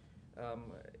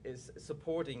is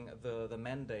supporting the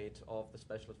mandate of the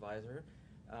special advisor.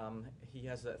 He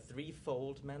has a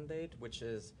threefold mandate, which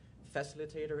is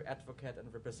facilitator, advocate,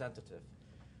 and representative.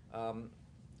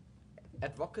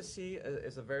 Advocacy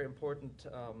is a very important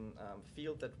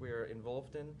field that we're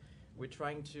involved in. We're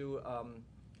trying to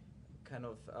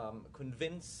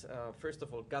convince, first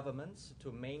of all, governments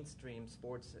to mainstream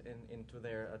sports into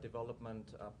their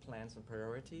development plans and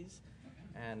priorities,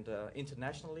 and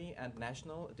internationally and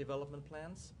national development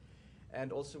plans.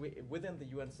 And also within the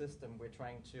UN system, we're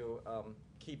trying to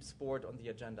keep sport on the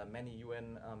agenda. Many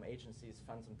UN agencies,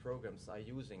 funds, and programs are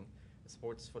using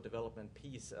sports for development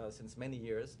and peace since many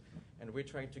years, and we're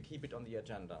trying to keep it on the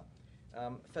agenda.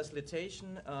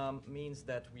 Facilitation means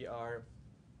that we are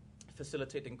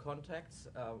facilitating contacts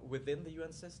within the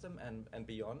UN system and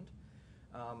beyond.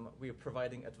 We are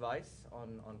providing advice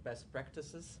on best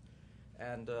practices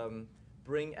and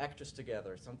bring actors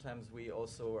together. Sometimes we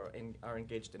also are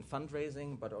engaged in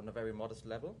fundraising, but on a very modest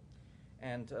level.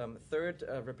 And third,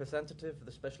 representative,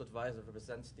 the special advisor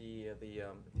represents the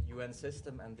UN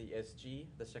system and the SG,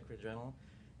 the Secretary General,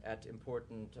 at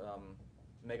important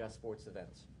mega sports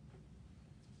events.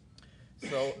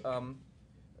 So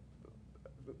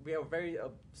we have a very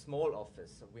small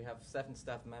office. We have 7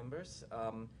 staff members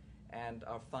and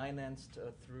are financed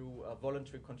through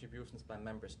voluntary contributions by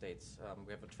member states.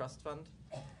 We have a trust fund.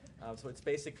 So it's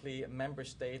basically member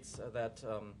states that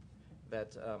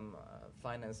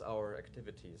finance our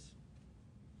activities.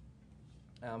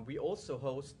 We also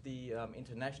host the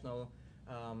International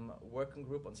Working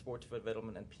Group on Sport for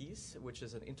Development and Peace, which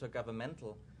is an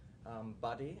intergovernmental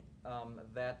body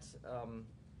that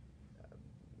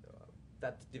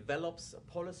develops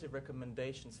policy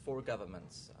recommendations for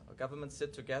governments. Governments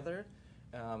sit together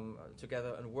and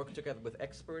work together with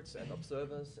experts and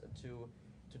observers to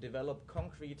to develop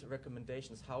concrete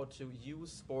recommendations how to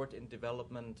use sport in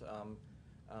development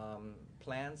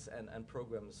plans and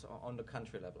programs on the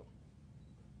country level.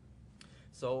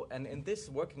 So, and in this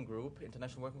working group,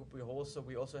 international working group,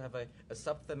 we also have a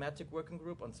sub-thematic working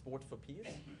group on sport for peace,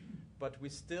 but we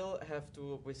still have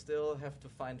to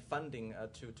find funding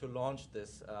to launch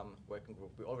this working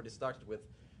group. We already started with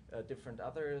different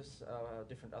other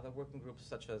working groups,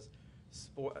 such as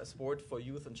sport for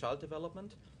youth and child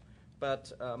development,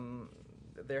 but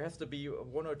there has to be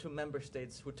 1 or 2 member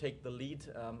states who take the lead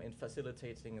in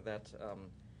facilitating that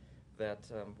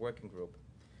working group.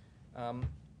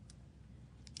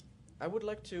 I would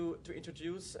like to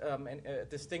introduce a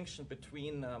distinction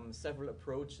between several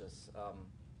approaches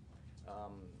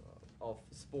of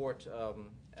sport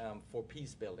for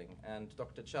peace building. And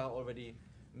Dr. Cha already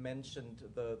mentioned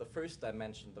the first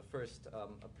dimension, the first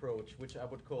approach, which I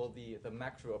would call the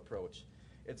macro approach.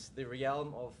 It's the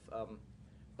realm of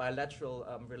bilateral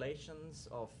relations,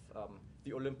 of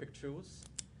the Olympic truce,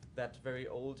 that very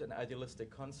old and idealistic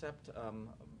concept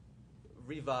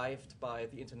revived by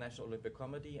the International Olympic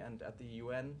Committee, and at the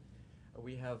UN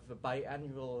we have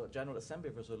biannual General Assembly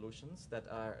resolutions that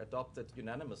are adopted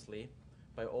unanimously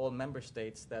by all member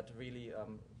states that really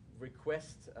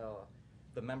request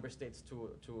the member states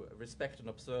to respect and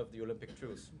observe the Olympic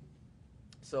truce.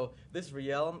 So this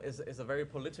realm is a very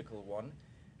political one,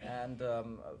 and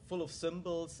full of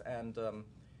symbols, and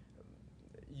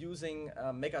using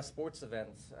mega sports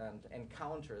events and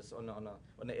encounters on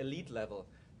an elite level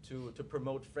to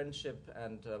promote friendship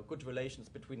and good relations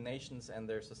between nations and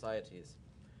their societies.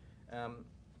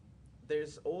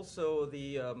 There's also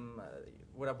the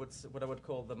what I would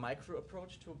call the micro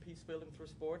approach to peace building through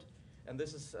sport, and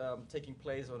this is taking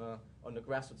place on a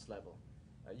grassroots level,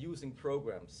 using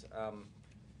programs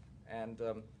and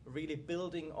really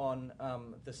building on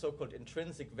the so-called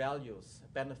intrinsic values,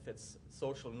 benefits,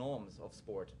 social norms of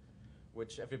sport,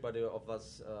 which everybody of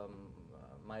us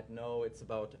might know. It's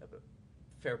about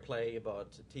fair play,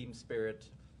 about team spirit,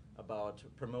 about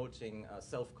promoting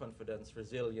self-confidence,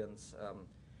 resilience,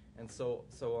 and so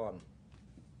on.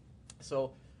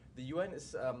 So the UN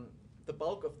is, the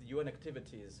bulk of the UN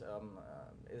activities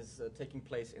is taking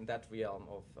place in that realm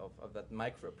of that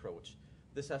micro approach.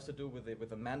 This has to do with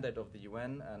the mandate of the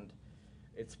UN and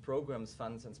its programs,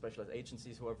 funds, and specialized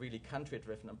agencies who are really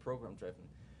country-driven and program-driven.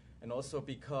 And also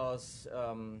because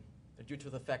due to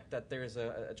the fact that there is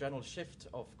a general shift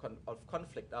of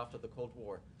conflict after the Cold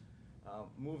War,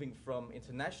 moving from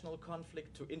international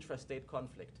conflict to intrastate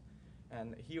conflict.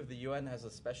 And here the UN has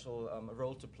a special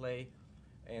role to play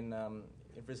in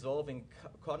resolving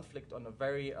conflict on a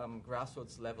very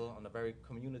grassroots level, on a very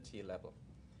community level.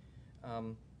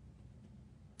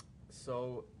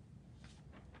 So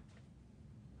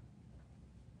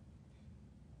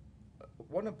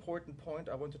one important point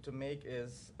I wanted to make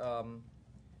is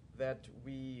that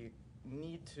we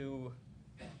need to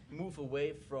move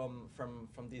away from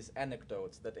these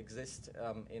anecdotes that exist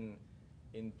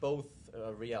in both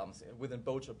realms, within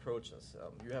both approaches.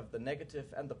 You have the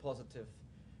negative and the positive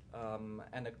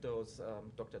anecdotes.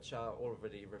 Dr. Cha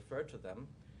already referred to them,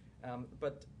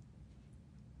 but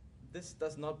this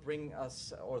does not bring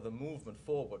us or the movement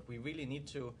forward. We really need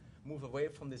to move away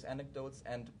from these anecdotes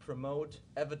and promote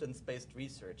evidence-based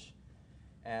research,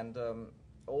 and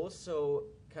also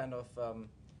kind of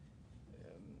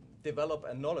develop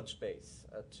a knowledge base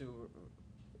to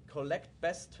collect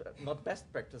not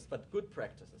best practice, but good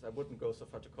practices. I wouldn't go so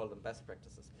far to call them best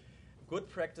practices. Good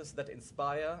practice that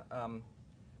inspire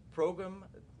program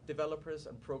developers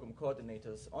and program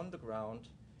coordinators on the ground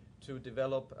to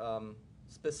develop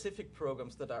specific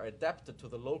programs that are adapted to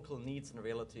the local needs and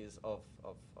realities of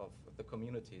the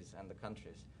communities and the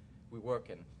countries we work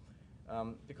in.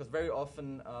 Because very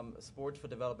often Sport for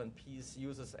Development Peace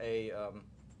uses a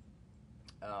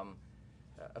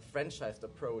franchised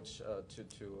approach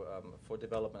for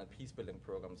development and peace building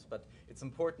programs, but it's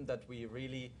important that we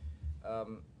really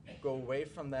go away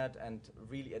from that and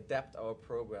really adapt our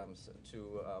programs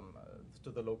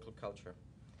to the local culture.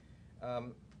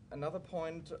 Another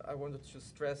point I wanted to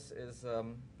stress is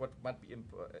what might be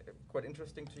quite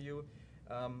interesting to you,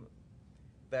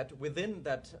 that within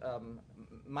that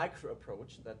micro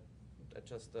approach that I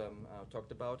just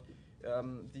talked about,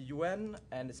 the UN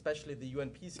and especially the UN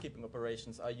peacekeeping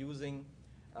operations are using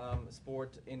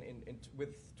sport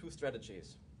with two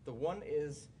strategies. The one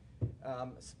is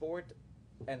sport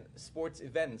and sports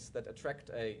events that attract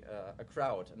a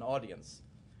crowd, an audience.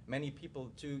 Many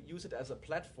people to use it as a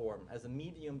platform, as a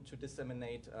medium to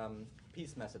disseminate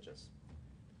peace messages.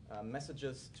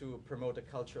 Messages to promote a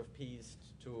culture of peace,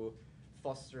 to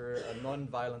foster a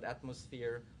non-violent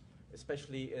atmosphere,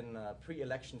 especially in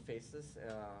pre-election phases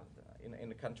in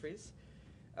the countries.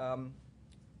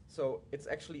 So it's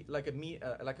actually like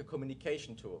a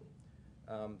communication tool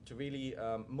to really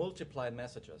multiply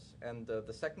messages. And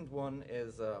the second one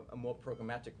is a more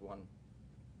programmatic one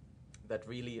that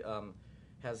really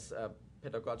has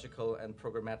pedagogical and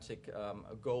programmatic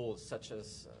goals, such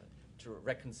as to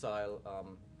reconcile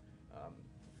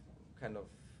kind of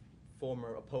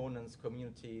former opponents,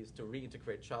 communities, to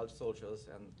reintegrate child soldiers,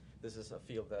 and this is a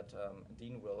field that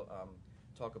Dean will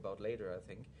talk about later, I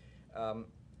think.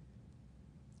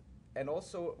 And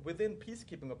also within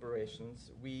peacekeeping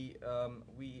operations, we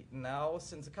now,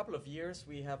 since a couple of years,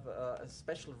 we have a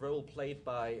special role played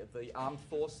by the armed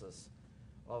forces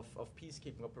of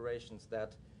peacekeeping operations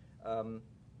that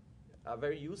are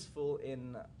very useful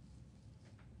in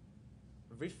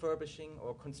refurbishing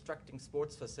or constructing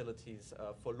sports facilities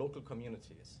for local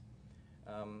communities.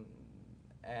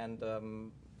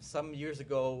 Some years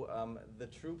ago, the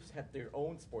troops had their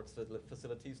own sports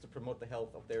facilities to promote the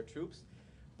health of their troops.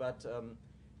 But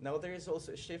now there is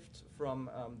also a shift from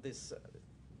this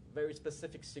very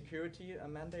specific security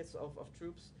mandates of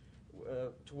troops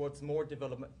towards more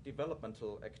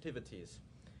developmental activities.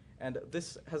 And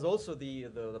this has also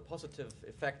the positive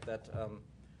effect that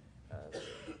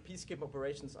peacekeeping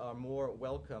operations are more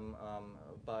welcome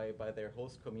by their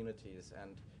host communities,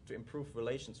 and to improve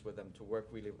relations with them, to work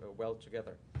really well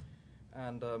together.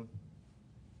 And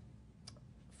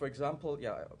for example,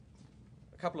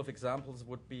 a couple of examples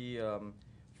would be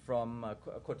from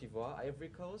Côte d'Ivoire, Ivory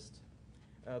Coast.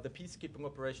 The peacekeeping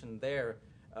operation there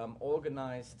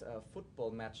organized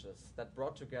football matches that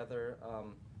brought together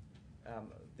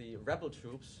the rebel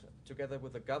troops together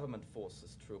with the government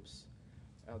forces troops.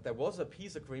 There was a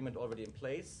peace agreement already in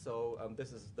place, so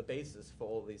this is the basis for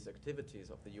all these activities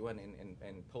of the UN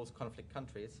in post-conflict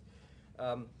countries.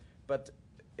 But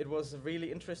it was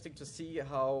really interesting to see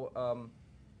how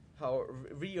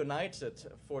reunited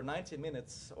for 90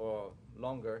 minutes or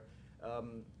longer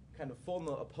kind of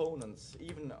former opponents,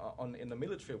 even in the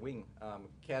military wing,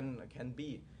 can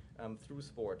be through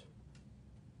sport.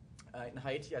 In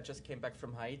Haiti, I just came back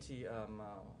from Haiti a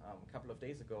couple of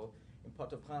days ago. In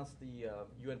Port-au-Prince, the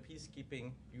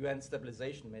UN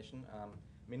stabilization mission,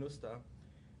 MINUSTA,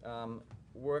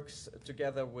 works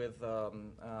together with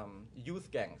youth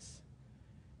gangs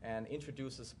and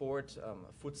introduces sport,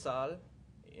 futsal,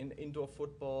 indoor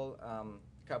football,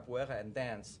 capoeira, and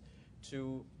dance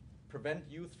to prevent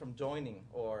youth from joining,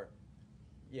 or,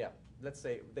 let's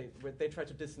say they try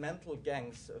to dismantle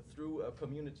gangs through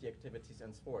community activities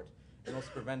and sport, and also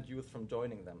prevent youth from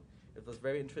joining them. It was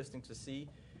very interesting to see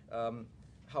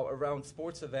how around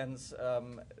sports events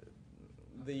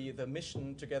the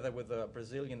mission, together with a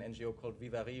Brazilian NGO called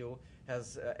Viva Rio,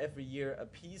 has every year a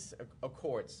peace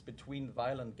accords between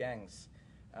violent gangs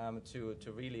to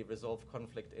really resolve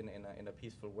conflict in a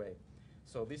peaceful way.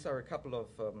 So these are a couple of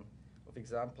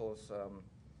examples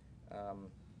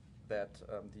that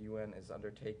the UN is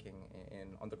undertaking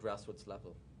on the grassroots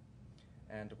level.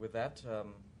 And with that,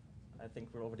 I think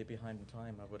we're already behind in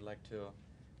time. I would like to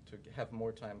have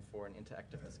more time for an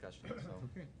interactive discussion. So,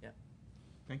 okay. Yeah.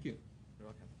 Thank you. You're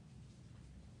welcome.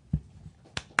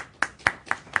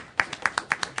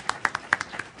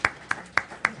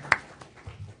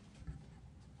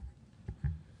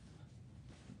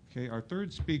 Okay, our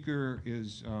third speaker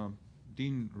is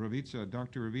Dean Ravizza.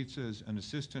 Dr. Ravizza is an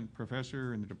assistant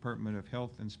professor in the Department of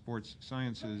Health and Sports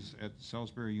Sciences at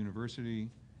Salisbury University.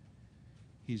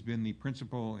 He's been the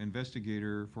principal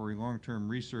investigator for a long-term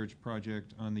research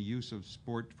project on the use of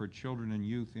sport for children and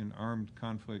youth in armed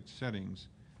conflict settings,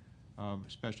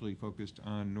 especially focused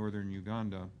on northern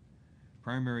Uganda.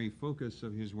 Primary focus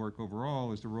of his work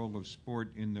overall is the role of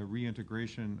sport in the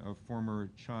reintegration of former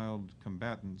child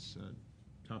combatants,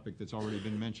 a topic that's already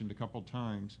been mentioned a couple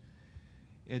times.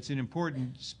 It's an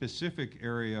important specific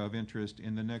area of interest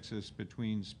in the nexus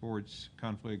between sports,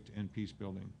 conflict, and peace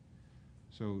building.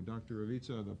 So, Dr.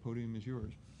 Ravizza, the podium is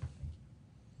yours.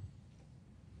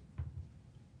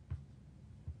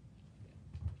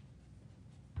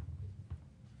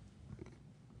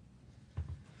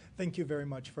 Thank you very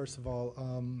much, first of all.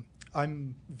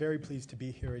 I'm very pleased to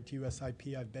be here at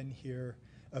USIP. I've been here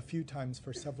a few times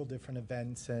for several different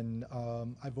events, and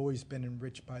I've always been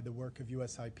enriched by the work of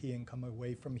USIP and come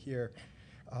away from here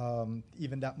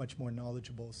even that much more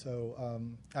knowledgeable. So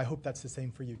I hope that's the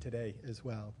same for you today as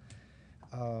well.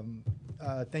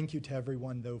 Thank you to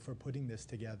everyone, though, for putting this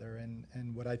together,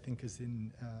 and what I think is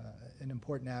an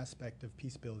important aspect of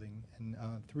peace building and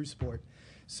through sport.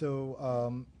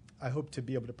 So I hope to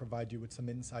be able to provide you with some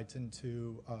insights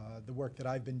into the work that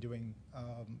I've been doing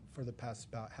for the past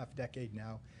about half decade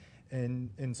now,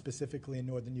 and specifically in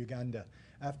northern Uganda.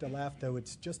 I have to laugh, though.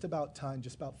 It's just about time.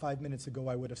 Just about 5 minutes ago,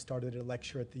 I would have started a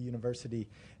lecture at the university.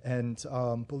 And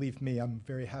believe me, I'm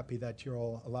very happy that you're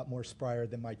all a lot more sprier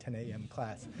than my 10 a.m.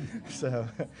 class. So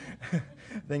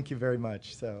thank you very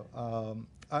much. So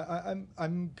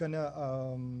I'm going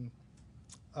to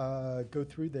go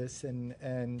through this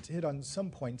and hit on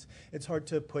some points. It's hard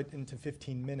to put into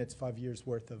 15 minutes 5 years'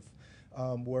 worth of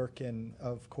work and,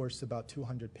 of course, about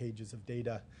 200 pages of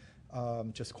data.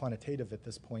 Just quantitative at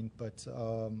this point, but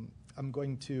I'm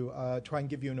going to try and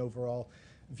give you an overall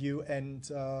view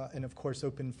and of course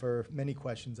open for many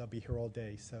questions. I'll be here all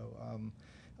day, so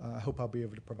I hope I'll be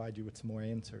able to provide you with some more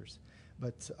answers.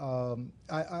 But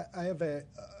I have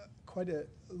quite a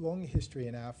long history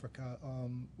in Africa.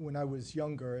 When I was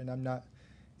younger, and I'm not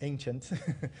ancient,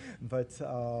 but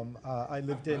I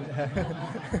lived in,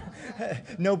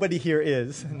 nobody here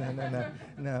is,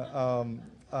 no.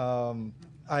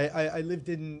 I lived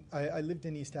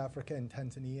in East Africa and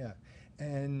Tanzania,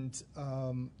 and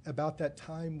about that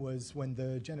time was when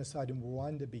the genocide in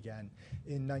Rwanda began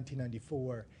in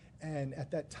 1994. And at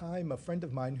that time, a friend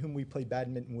of mine, whom we played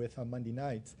badminton with on Monday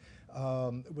nights,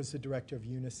 was the director of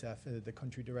UNICEF, the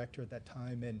country director at that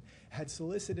time, and had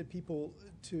solicited people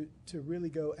to really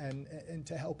go and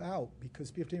to help out, because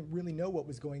people didn't really know what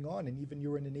was going on, and even you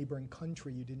were in a neighboring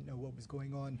country, you didn't know what was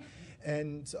going on.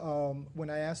 And when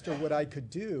I asked her what I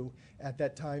could do at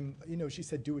that time, she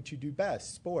said, "Do what you do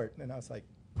best, sport." And I was like,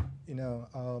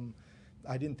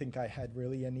 I didn't think I had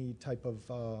really any type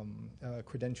of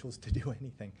credentials to do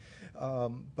anything.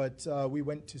 But we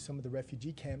went to some of the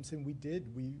refugee camps, and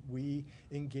we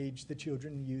engaged the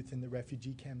children and youth in the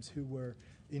refugee camps who were,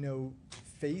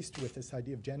 faced with this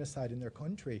idea of genocide in their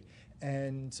country,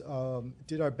 and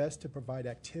did our best to provide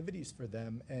activities for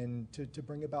them and to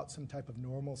bring about some type of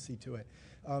normalcy to it.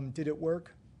 Did it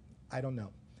work? I don't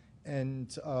know.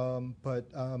 And but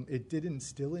it did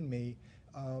instill in me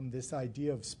this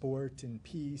idea of sport and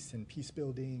peace and peace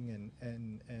building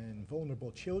and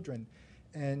vulnerable children,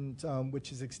 and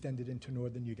which is extended into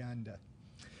northern Uganda.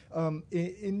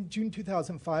 In June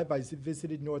 2005, I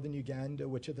visited northern Uganda,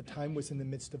 which at the time was in the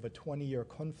midst of a 20-year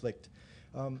conflict.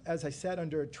 As I sat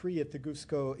under a tree at the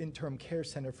Gusco Interim Care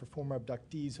Center for Former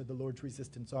Abductees of the Lord's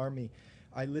Resistance Army,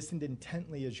 I listened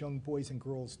intently as young boys and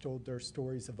girls told their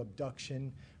stories of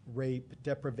abduction, rape,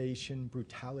 deprivation,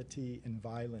 brutality, and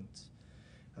violence.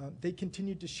 They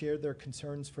continued to share their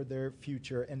concerns for their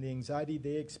future and the anxiety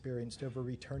they experienced over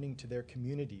returning to their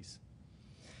communities.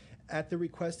 At the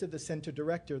request of the center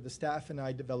director, the staff and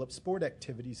I developed sport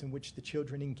activities in which the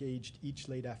children engaged each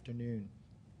late afternoon.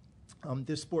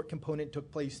 This sport component took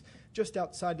place just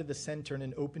outside of the center in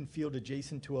an open field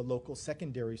adjacent to a local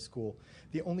secondary school,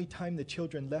 the only time the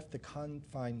children left the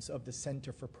confines of the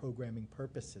center for programming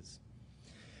purposes.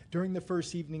 During the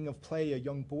first evening of play, a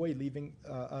young boy leaving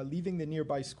the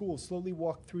nearby school slowly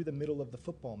walked through the middle of the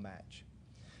football match.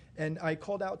 And I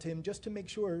called out to him just to make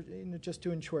sure, just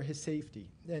to ensure his safety,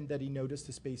 and that he noticed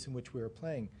the space in which we were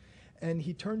playing. And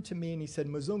he turned to me and he said,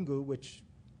 "Muzungu," which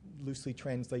loosely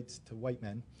translates to white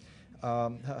man,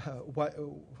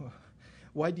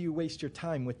 why do you waste your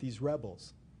time with these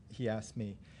rebels? He asked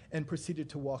me, and proceeded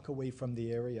to walk away from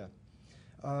the area.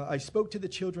 I spoke to the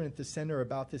children at the center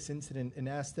about this incident and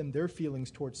asked them their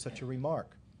feelings towards such a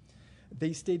remark.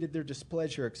 They stated their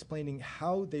displeasure, explaining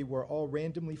how they were all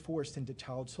randomly forced into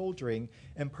child soldiering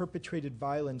and perpetrated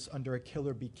violence under a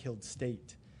kill-or-be-killed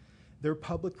state. Their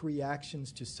public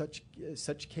reactions to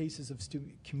such cases of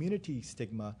community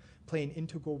stigma play an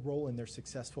integral role in their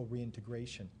successful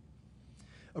reintegration.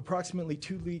 Approximately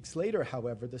 2 weeks later,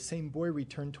 however, the same boy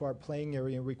returned to our playing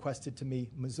area and requested to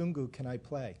me, "Muzungu, can I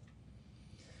play?"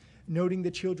 Noting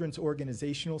the children's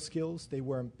organizational skills,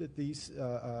 these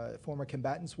former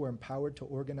combatants were empowered to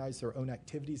organize their own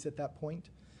activities at that point,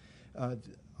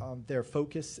 their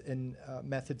focus and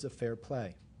methods of fair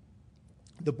play.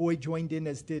 The boy joined in,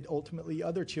 as did ultimately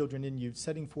other children and youth,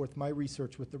 setting forth my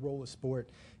research with the role of sport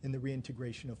in the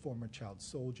reintegration of former child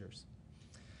soldiers.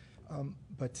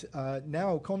 But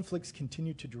now conflicts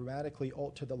continue to dramatically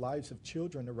alter the lives of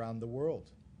children around the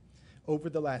world.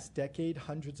 Over the last decade,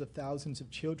 hundreds of thousands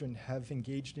of children have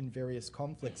engaged in various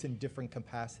conflicts in different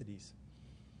capacities.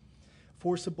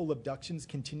 Forcible abductions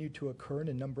continue to occur in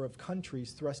a number of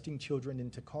countries, thrusting children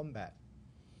into combat.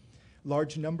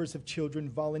 Large numbers of children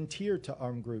volunteer for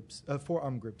armed groups,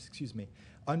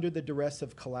 under the duress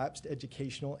of collapsed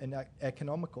educational and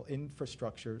economical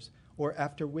infrastructures, or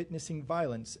after witnessing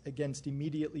violence against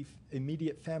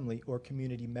immediate family or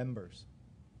community members.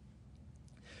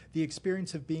 The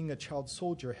experience of being a child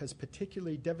soldier has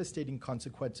particularly devastating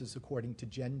consequences according to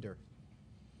gender.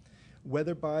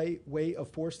 Whether by way of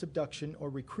forced abduction or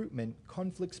recruitment,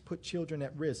 conflicts put children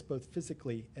at risk both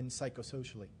physically and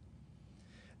psychosocially.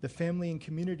 The family and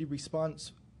community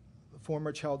response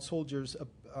former child soldiers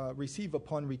receive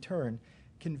upon return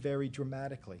can vary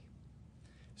dramatically.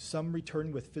 Some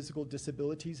return with physical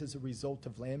disabilities as a result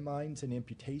of landmines and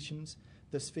amputations,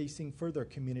 thus facing further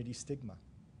community stigma.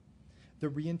 The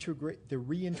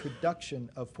reintroduction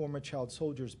of former child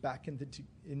soldiers back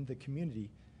in the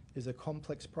community is a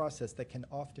complex process that can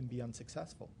often be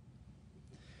unsuccessful.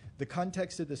 The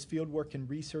context of this fieldwork and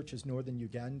research is northern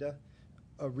Uganda,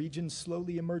 a region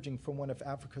slowly emerging from one of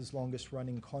Africa's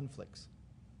longest-running conflicts.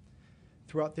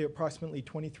 Throughout the approximately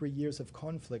 23 years of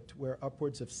conflict, where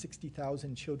upwards of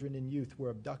 60,000 children and youth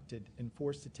were abducted and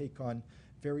forced to take on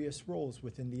various roles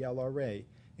within the LRA,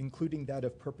 including that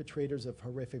of perpetrators of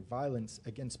horrific violence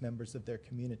against members of their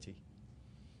community.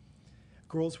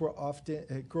 Girls were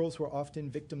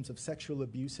often victims of sexual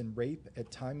abuse and rape,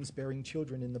 at times bearing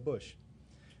children in the bush.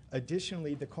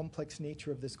 Additionally, the complex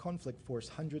nature of this conflict forced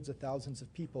hundreds of thousands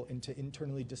of people into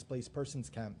internally displaced persons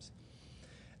camps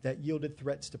that yielded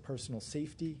threats to personal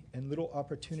safety and little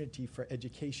opportunity for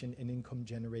education and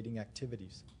income-generating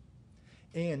activities.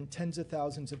 And tens of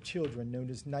thousands of children, known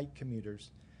as night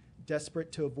commuters,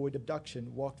 desperate to avoid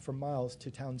abduction, walked for miles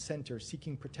to town center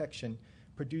seeking protection,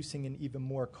 producing an even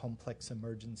more complex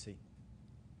emergency.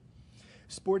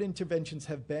 Sport interventions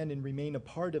have been and remain a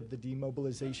part of the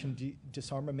demobilization,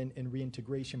 disarmament, and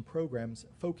reintegration programs,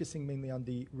 focusing mainly on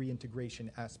the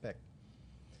reintegration aspect.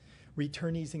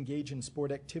 Returnees engage in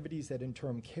sport activities at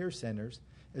interim care centers,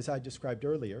 as I described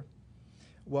earlier,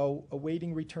 while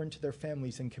awaiting return to their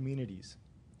families and communities.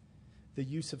 The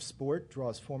use of sport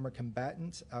draws former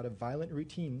combatants out of violent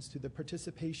routines to the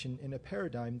participation in a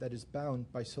paradigm that is bound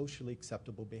by socially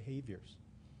acceptable behaviors.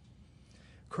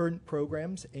 Current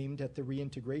programs aimed at the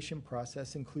reintegration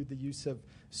process include the use of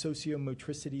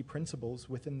sociomotricity principles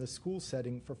within the school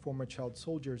setting for former child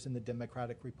soldiers in the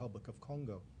Democratic Republic of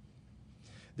Congo.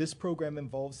 This program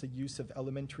involves the use of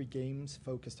elementary games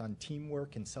focused on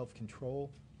teamwork and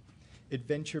self-control,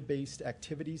 adventure-based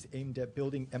activities aimed at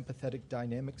building empathetic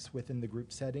dynamics within the group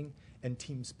setting, and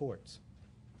team sports.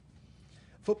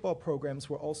 Football programs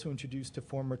were also introduced to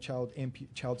former child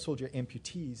soldier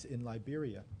amputees in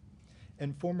Liberia,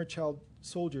 and former child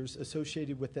soldiers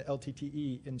associated with the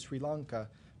LTTE in Sri Lanka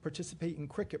participate in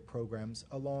cricket programs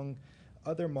along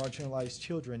other marginalized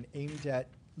children aimed at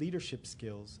leadership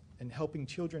skills and helping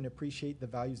children appreciate the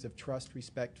values of trust,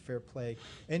 respect, fair play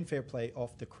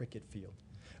off the cricket field.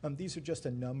 These are just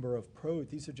a number of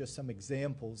these are just some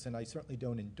examples, and I certainly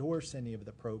don't endorse any of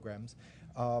the programs.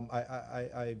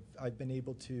 I've been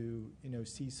able to,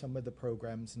 see some of the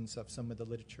programs and stuff, some of the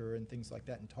literature and things like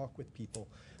that, and talk with people.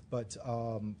 But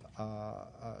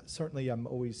certainly, I'm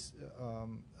always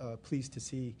pleased to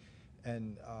see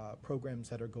programs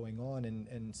that are going on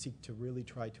and seek to really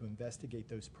try to investigate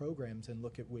those programs and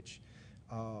look at what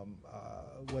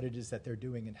it is that they're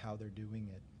doing and how they're doing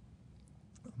it.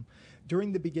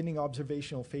 During the beginning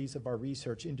observational phase of our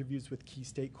research, interviews with key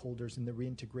stakeholders in the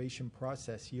reintegration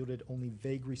process yielded only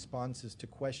vague responses to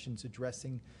questions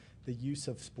addressing the use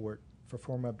of sport for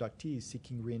former abductees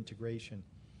seeking reintegration.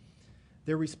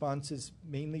 Their responses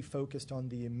mainly focused on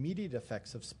the immediate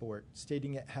effects of sport,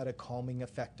 stating it had a calming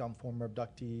effect on former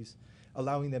abductees,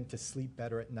 allowing them to sleep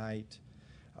better at night,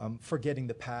 forgetting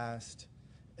the past,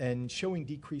 and showing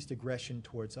decreased aggression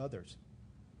towards others.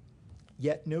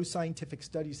 Yet no scientific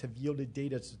studies have yielded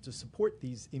data to support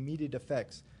these immediate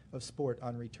effects of sport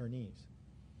on returnees.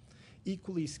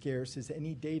 Equally scarce is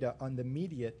any data on the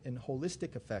immediate and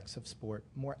holistic effects of sport,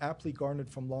 more aptly garnered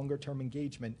from longer-term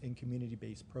engagement in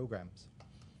community-based programs.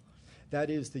 That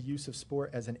is, the use of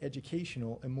sport as an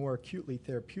educational and more acutely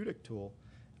therapeutic tool,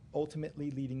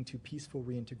 ultimately leading to peaceful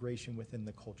reintegration within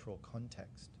the cultural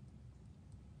context.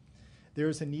 There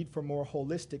is a need for more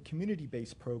holistic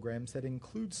community-based programs that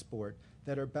include sport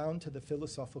that are bound to the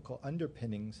philosophical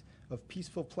underpinnings of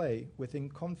peaceful play within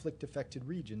conflict-affected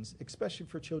regions, especially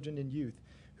for children and youth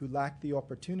who lack the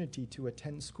opportunity to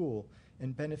attend school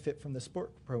and benefit from the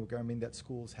sport programming that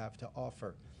schools have to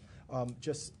offer.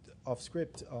 Just off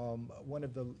script, one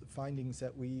of the findings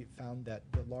that we found that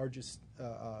the largest,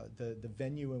 the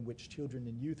venue in which children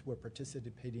and youth were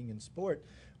participating in sport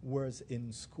was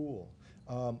in school.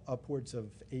 Upwards of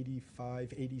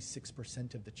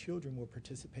 86% of the children were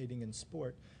participating in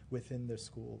sport within their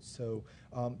schools. So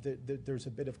there's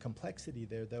a bit of complexity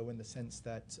there, though, in the sense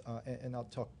that, and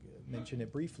I'll mention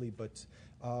it briefly, but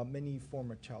many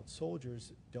former child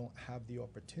soldiers don't have the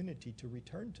opportunity to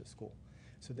return to school.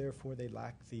 So therefore, they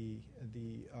lack the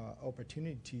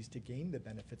opportunities to gain the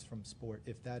benefits from sport,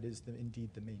 if that is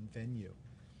indeed the main venue,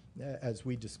 as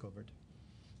we discovered.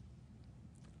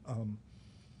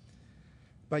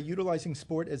 By utilizing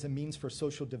sport as a means for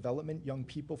social development, young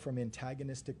people from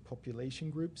antagonistic population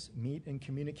groups meet and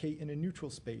communicate in a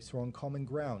neutral space or on common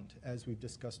ground, as we've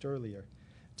discussed earlier,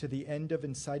 to the end of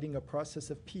inciting a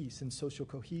process of peace and social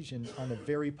cohesion on a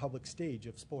very public stage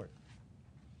of sport.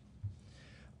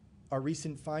 Our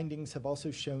recent findings have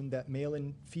also shown that male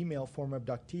and female former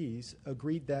abductees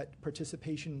agreed that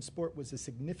participation in sport was a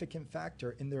significant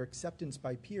factor in their acceptance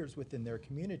by peers within their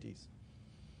communities.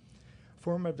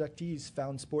 Former abductees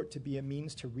found sport to be a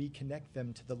means to reconnect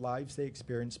them to the lives they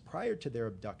experienced prior to their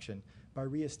abduction by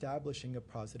reestablishing a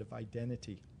positive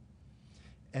identity.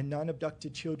 And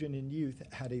non-abducted children and youth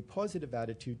had a positive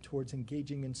attitude towards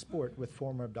engaging in sport with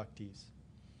former abductees.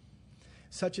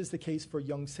 Such is the case for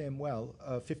young Samuel,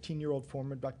 a 15-year-old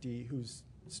former abductee whose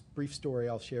brief story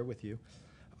I'll share with you.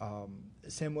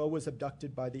 Samuel was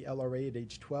abducted by the LRA at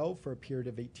age 12 for a period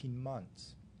of 18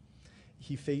 months.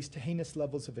 He faced heinous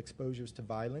levels of exposures to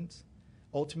violence,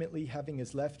 ultimately having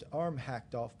his left arm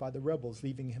hacked off by the rebels,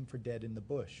 leaving him for dead in the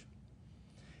bush.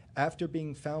 After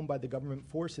being found by the government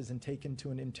forces and taken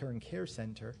to an intern care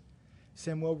center,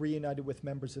 Samuel reunited with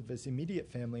members of his immediate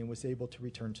family and was able to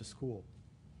return to school.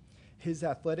 His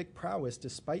athletic prowess,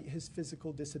 despite his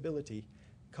physical disability,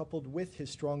 coupled with his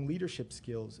strong leadership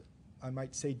skills, I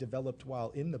might say developed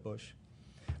while in the bush,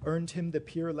 earned him the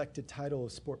peer-elected title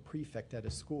of sport prefect at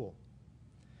his school.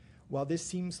 While this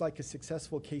seems like a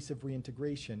successful case of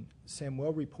reintegration,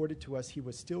 Samuel reported to us he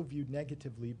was still viewed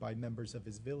negatively by members of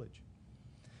his village.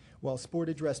 While sport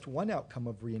addressed one outcome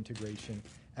of reintegration,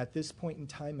 at this point in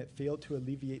time it failed to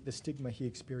alleviate the stigma he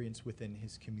experienced within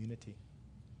his community.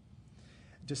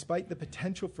 Despite the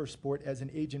potential for sport as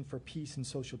an agent for peace and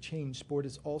social change, sport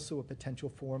is also a potential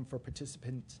forum for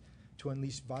participants to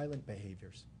unleash violent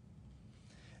behaviors.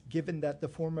 Given that the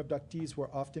former abductees were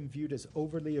often viewed as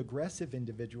overly aggressive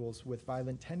individuals with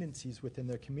violent tendencies within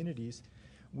their communities,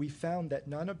 we found that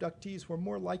non-abductees were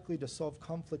more likely to solve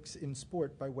conflicts in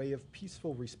sport by way of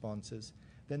peaceful responses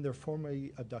than their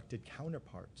formerly abducted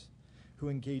counterparts, who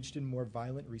engaged in more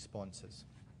violent responses.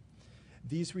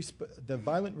 The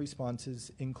violent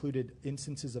responses included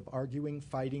instances of arguing,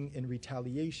 fighting, and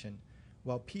retaliation,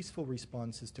 while peaceful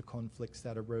responses to conflicts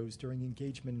that arose during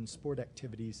engagement in sport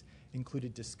activities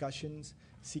included discussions,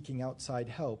 seeking outside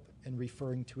help, and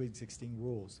referring to existing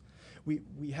rules.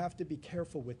 We have to be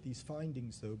careful with these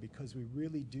findings, though, because we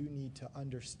really do need to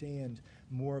understand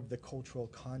more of the cultural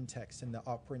context and the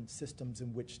operant systems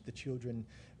in which the children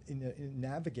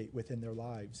navigate within their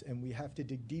lives, and we have to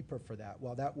dig deeper for that.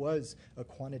 While that was a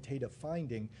quantitative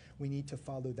finding, we need to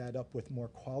follow that up with more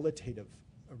qualitative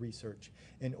research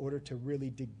in order to really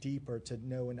dig deeper to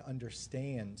know and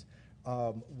understand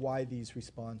why these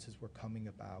responses were coming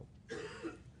about.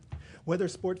 Whether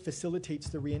sport facilitates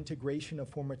the reintegration of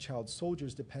former child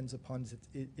soldiers depends upon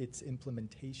its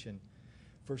implementation.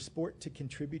 For sport to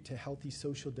contribute to healthy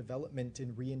social development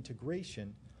and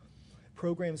reintegration,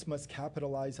 programs must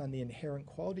capitalize on the inherent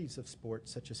qualities of sport,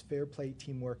 such as fair play,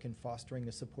 teamwork, and fostering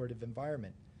a supportive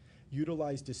environment,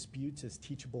 utilize disputes as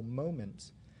teachable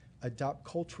moments, adopt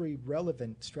culturally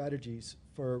relevant strategies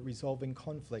for resolving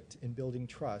conflict and building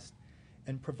trust,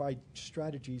 and provide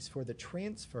strategies for the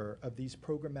transfer of these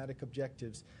programmatic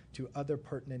objectives to other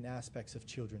pertinent aspects of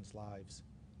children's lives.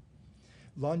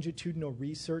 Longitudinal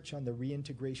research on the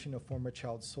reintegration of former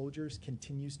child soldiers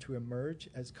continues to emerge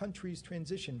as countries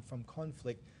transition from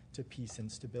conflict to peace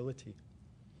and stability.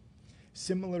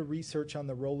 Similar research on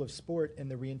the role of sport in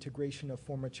the reintegration of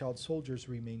former child soldiers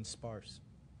remains sparse.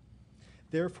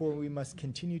 Therefore, we must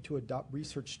continue to adopt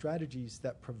research strategies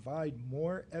that provide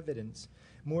more of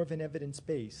an evidence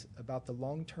base about the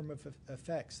long-term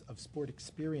effects of sport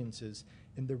experiences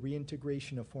in the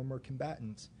reintegration of former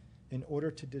combatants in order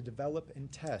to develop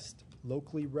and test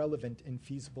locally relevant and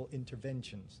feasible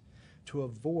interventions to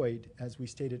avoid, as we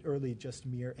stated earlier, just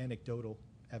mere anecdotal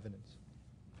evidence.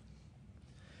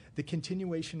 The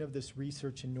continuation of this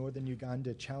research in northern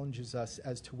Uganda challenges us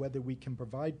as to whether we can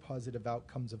provide positive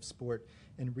outcomes of sport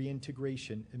and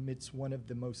reintegration amidst one of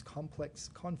the most complex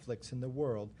conflicts in the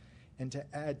world, and to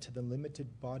add to the limited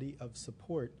body of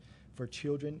support for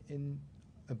children in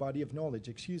a body of knowledge,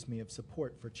 of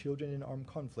support for children in armed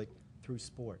conflict through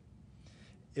sport.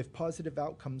 If positive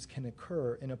outcomes can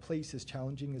occur in a place as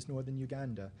challenging as northern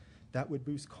Uganda, that would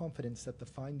boost confidence that the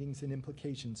findings and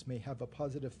implications may have a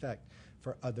positive effect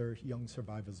for other young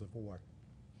survivors of war.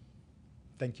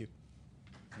 Thank you.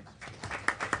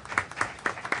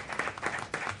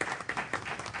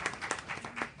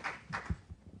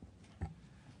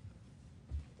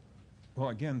 Well,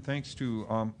 again, thanks to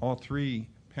all three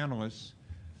panelists.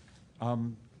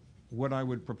 What I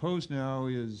would propose now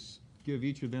is give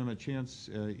each of them a chance,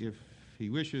 if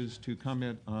he wishes, to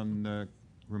comment on the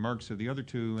remarks of the other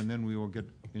two, and then we will get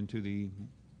into the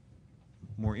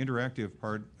more interactive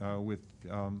part with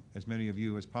as many of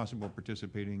you as possible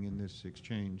participating in this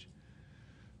exchange.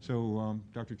 So,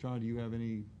 Dr. Cha, do you have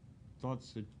any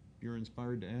thoughts that you're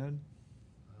inspired to add?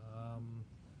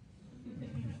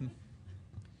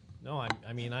 No,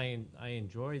 I mean, I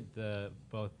enjoyed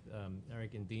both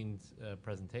Eric and Dean's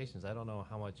presentations. I don't know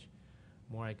how much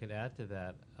more I could add to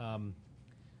that.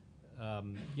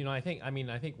 You know, I think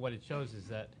what it shows is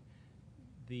that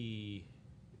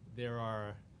there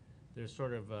are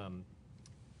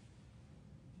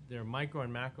micro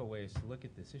and macro ways to look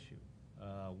at this issue.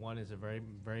 One is a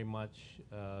very much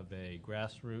of a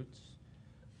grassroots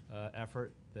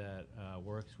effort that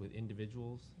works with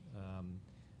individuals.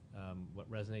 What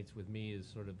resonates with me is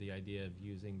sort of the idea of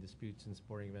using disputes in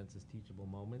sporting events as teachable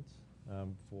moments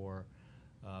for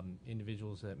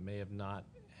individuals that may have not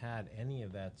had any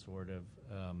of that sort of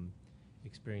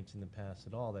experience in the past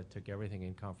at all, that took everything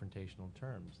in confrontational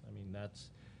terms. I mean,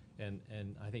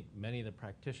 and I think many of the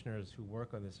practitioners who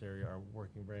work on this area are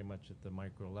working very much at the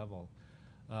micro level.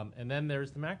 And then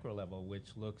there's the macro level,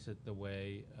 which looks at the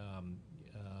way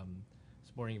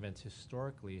sporting events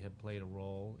historically have played a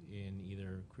role in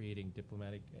either creating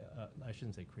diplomatic, I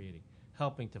shouldn't say creating,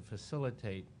 helping to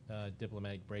facilitate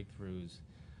diplomatic breakthroughs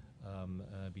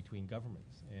between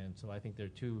governments. And so I think there are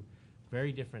two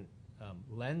very different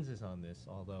lenses on this,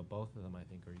 although both of them I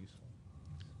think are useful.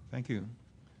 Thank you.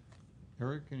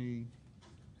 Eric, any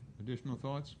additional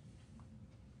thoughts,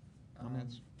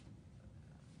 comments?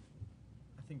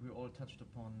 I think we all touched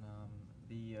upon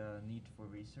the need for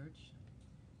research.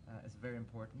 It's very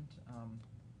important.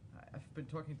 I've been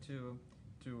talking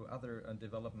to other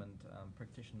development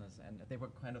practitioners, and they were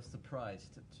kind of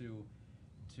surprised to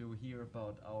hear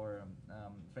about our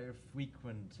very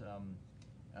frequent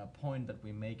point that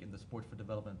we make in the Sport for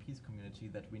Development and Peace community,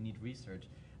 that we need research.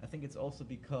 I think it's also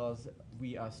because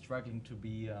we are struggling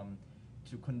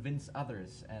to convince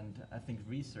others, and I think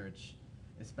research,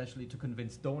 especially to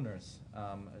convince donors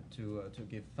to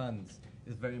give funds,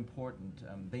 is very important.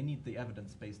 They need the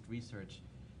evidence-based research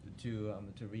to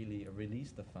really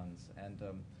release the funds, and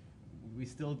we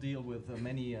still deal with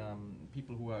many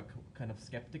people who are kind of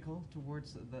skeptical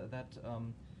towards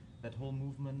that whole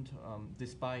movement,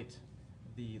 despite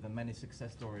the many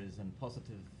success stories and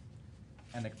positive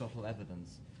anecdotal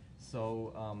evidence.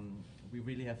 So we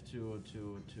really have to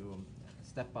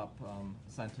step up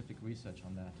scientific research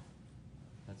on that.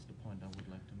 That's the point I would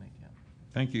like to make. Yeah.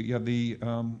 Thank you. Yeah,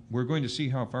 we're going to see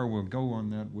how far we'll go on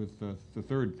that with the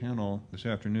third panel this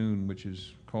afternoon, which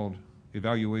is called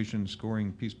Evaluation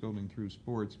Scoring Peacebuilding Through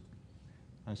Sports.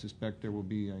 I suspect there will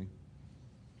be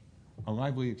a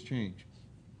lively exchange.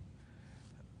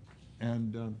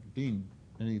 And Dean,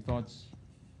 any thoughts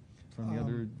from the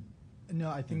other? No,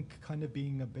 I think kind of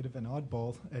being a bit of an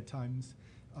oddball at times.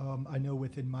 I know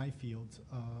within my field,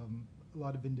 a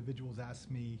lot of individuals ask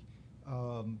me,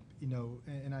 you know,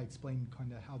 and I explained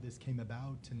kind of how this came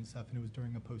about and stuff, and it was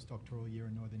during a postdoctoral year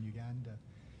in northern Uganda,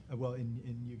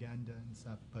 in Uganda and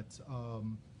stuff. But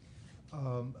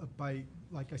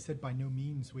like I said, by no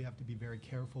means we have to be very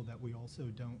careful that we also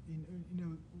don't, you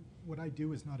know, what I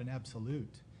do is not an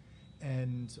absolute,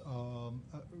 and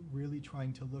really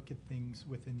trying to look at things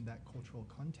within that cultural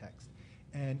context.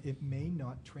 And it may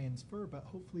not transfer, but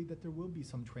hopefully that there will be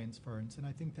some transference. And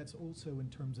I think that's also in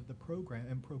terms of the program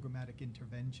and programmatic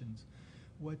interventions.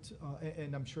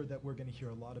 And I'm sure that we're going to hear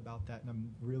a lot about that, and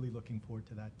I'm really looking forward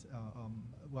to that.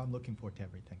 Well, I'm looking forward to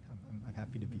everything. I'm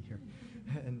happy to be here.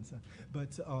 And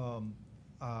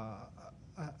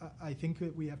I think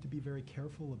that we have to be very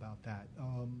careful about that.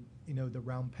 You know, the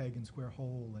round peg and square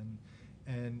hole,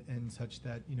 and such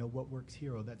that, you know, what works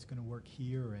here, oh, that's going to work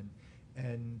here, and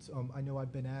I know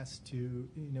I've been asked to,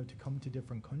 you know, to come to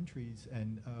different countries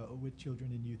and with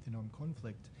children and youth in armed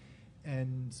conflict,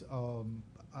 and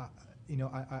you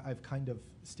know, I've kind of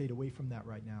stayed away from that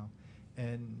right now,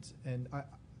 and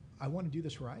I want to do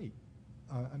this right.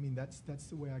 I mean, that's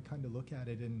the way I kind of look at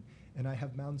it, and I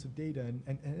have mounds of data,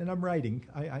 and I'm writing.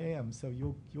 I am, so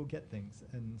you'll get things,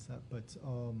 and but.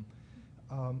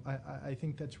 I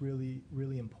think that's really,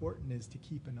 really important, is to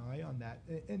keep an eye on that.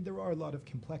 And there are a lot of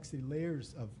complexity,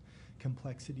 layers of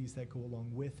complexities that go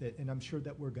along with it. And I'm sure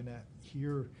that we're going to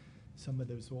hear some of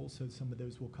those also. Some of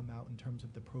those will come out in terms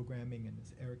of the programming, and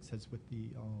as Eric says, with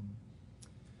the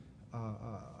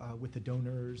with the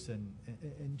donors and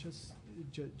just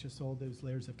all those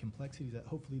layers of complexity that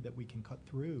hopefully that we can cut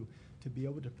through to be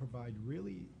able to provide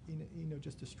really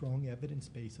just a strong evidence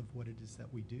base of what it is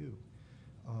that we do.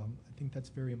 I think that's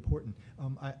very important.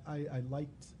 I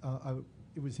liked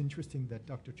it was interesting that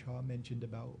Dr. Cha mentioned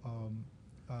about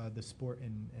the sport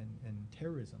and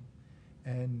terrorism,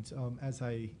 and as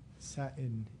I sat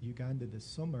in Uganda this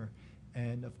summer.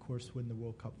 And of course, when the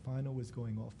World Cup final was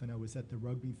going off, and I was at the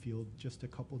rugby field just a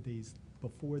couple days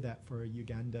before that for a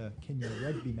Uganda-Kenya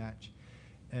rugby match,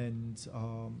 and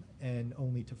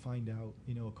only to find out,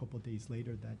 a couple days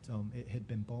later that it had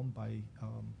been bombed by,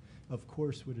 of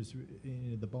course, what is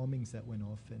the bombings that went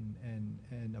off,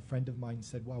 and a friend of mine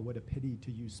said, "Wow, what a pity to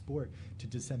use sport to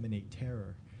disseminate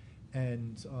terror,"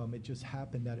 and it just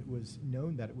happened that it was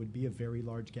known that it would be a very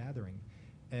large gathering,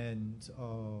 and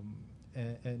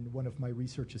one of my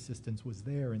research assistants was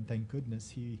there, and thank goodness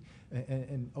he,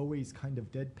 and always kind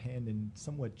of deadpan and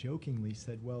somewhat jokingly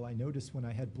said, "Well, I noticed when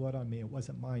I had blood on me, it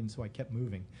wasn't mine, so I kept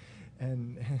moving,"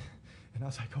 and I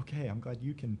was like, "Okay, I'm glad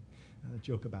you can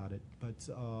joke about it," but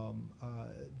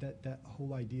that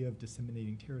whole idea of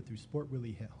disseminating terror through sport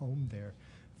really hit home there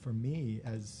for me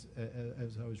as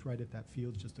I was right at that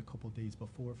field just a couple days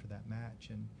before for that match,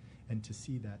 and to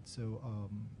see that, so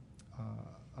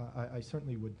I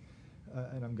certainly would.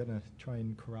 And I'm going to try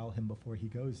and corral him before he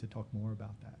goes to talk more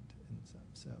about that. And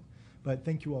so, but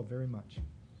thank you all very much.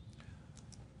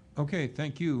 Okay,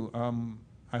 thank you.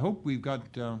 I hope we've got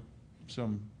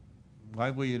some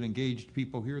lively and engaged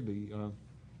people here.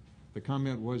 The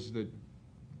comment was that,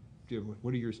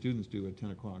 what do your students do at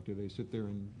 10 o'clock? Do they sit there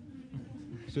and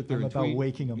I'm about tweet?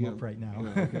 Waking them up right now.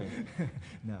 Yeah, okay.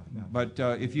 No. But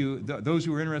if those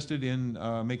who are interested in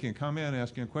making a comment,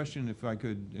 asking a question, if I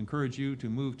could encourage you to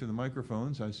move to the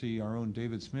microphones. I see our own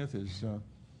David Smith is.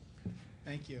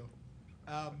 Thank you.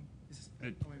 I'll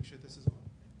make sure this is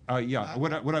on. Yeah.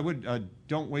 What I would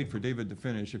don't wait for David to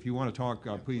finish. If you want to talk,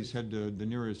 please head to the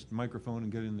nearest microphone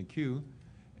and get in the queue.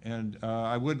 And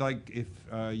I would like if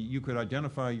you could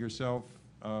identify yourself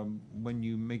when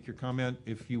you make your comment.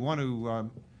 If you want to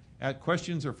add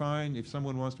questions are fine. If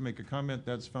someone wants to make a comment,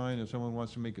 that's fine. If someone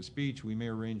wants to make a speech, we may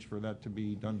arrange for that to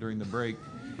be done during the break.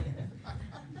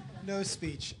 No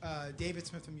speech. David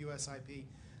Smith from USIP.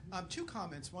 Two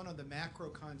comments, one on the macro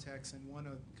context and one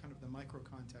on kind of the micro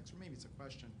context, or maybe it's a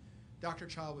question. Dr.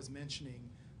 Cha was mentioning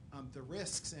the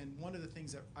risks, and one of the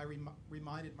things that I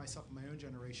reminded myself of my own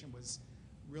generation was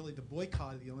really the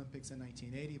boycott of the Olympics in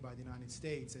 1980 by the United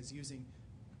States as using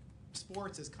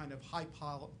sports as kind of high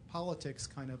politics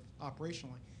kind of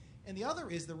operationally. And the other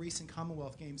is the recent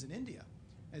Commonwealth Games in India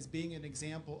as being an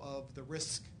example of the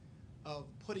risk of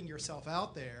putting yourself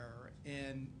out there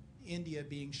and India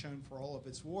being shown for all of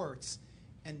its warts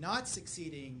and not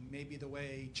succeeding maybe the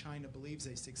way China believes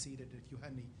they succeeded, if you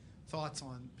had any thoughts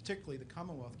on particularly the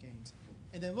Commonwealth Games.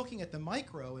 And then looking at the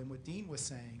micro and what Dean was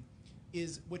saying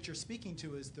is what you're speaking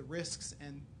to is the risks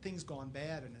and things gone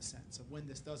bad in a sense of when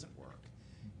this doesn't work.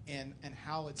 And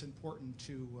how it's important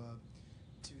to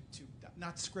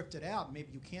not script it out.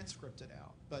 Maybe you can't script it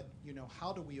out, but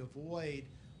how do we avoid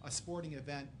a sporting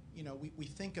event? We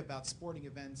think about sporting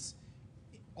events.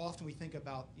 Often we think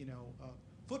about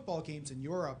football games in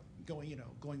Europe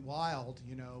going wild.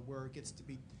 Where it gets to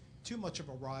be too much of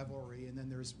a rivalry, and then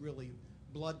there's really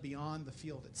blood beyond the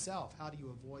field itself. How do you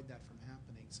avoid that from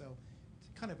happening? So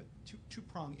it's kind of a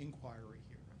two-pronged inquiry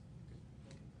here.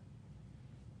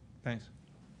 Thanks.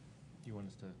 Do you want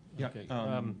us to? Yeah. Okay.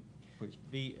 Please.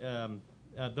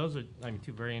 Those are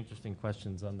two very interesting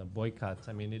questions on the boycotts.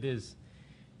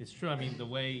 It's true. The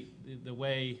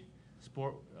way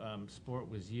sport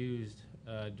was used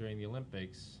during the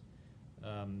Olympics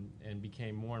and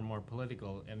became more and more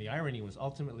political. And the irony was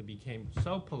ultimately became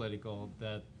so political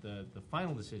that the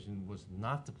final decision was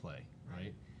not to play.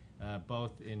 Right.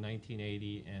 Both in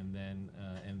 1980 and then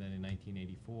in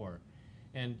 1984.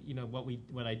 And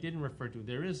what I didn't refer to,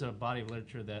 there is a body of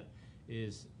literature that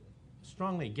is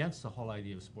strongly against the whole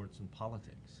idea of sports and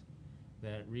politics,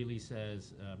 that really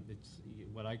says it's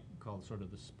what I call sort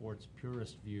of the sports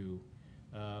purist view,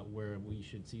 where we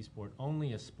should see sport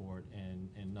only as sport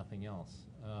and nothing else.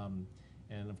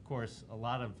 And of course, a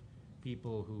lot of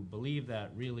people who believe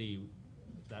that really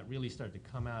started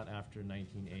to come out after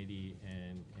 1980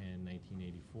 and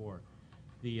 1984.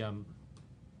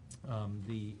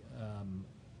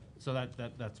 So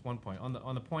that's one point.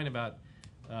 On the point about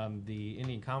the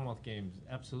Indian Commonwealth Games,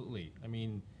 absolutely.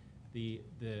 The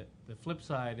flip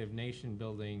side of nation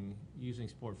building, using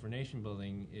sport for nation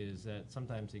building, is that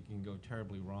sometimes it can go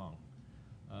terribly wrong.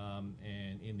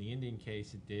 And in the Indian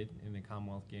case, it did. In the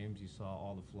Commonwealth Games, you saw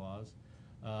all the flaws.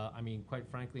 I mean, quite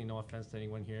frankly, no offense to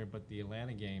anyone here, but the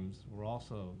Atlanta Games were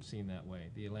also seen that way.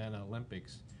 The Atlanta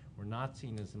Olympics were not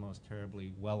seen as the most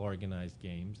terribly well-organized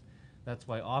games. That's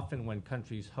why often when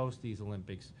countries host these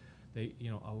Olympics, they,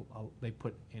 they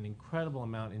put an incredible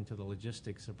amount into the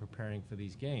logistics of preparing for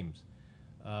these games.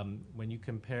 When you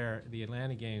compare the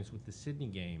Atlanta Games with the Sydney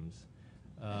Games,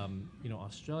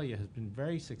 Australia has been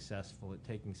very successful at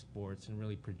taking sports and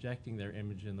really projecting their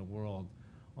image in the world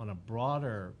on a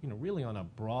broader, really on a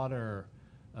broader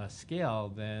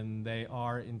scale than they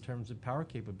are in terms of power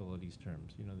capabilities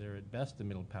terms. They're at best a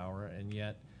middle power, and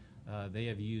yet they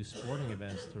have used sporting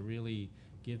events to really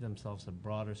give themselves a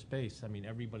broader space. I mean,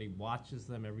 everybody watches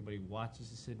them. Everybody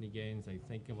watches the Sydney Games. They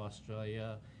think of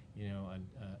Australia, a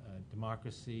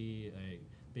democracy, a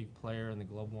big player in the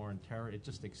global war on terror. It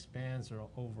just expands their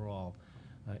overall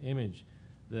image.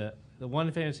 The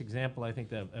one famous example, I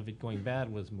think, of it going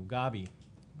bad was Mugabe,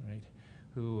 right,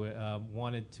 who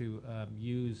wanted to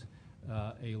use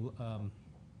a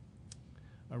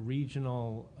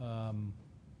regional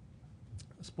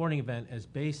sporting event as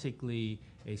basically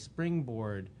a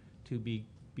springboard to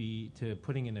to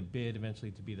putting in a bid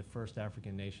eventually to be the first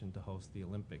African nation to host the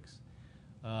Olympics.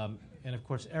 And of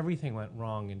course, everything went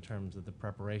wrong in terms of the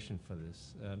preparation for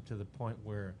this, to the point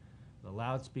where the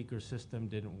loudspeaker system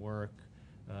didn't work.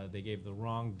 They gave the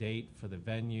wrong date for the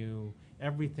venue.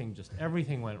 Everything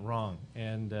went wrong.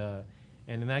 And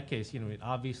in that case,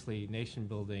 obviously nation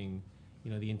building,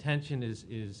 the intention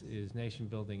is nation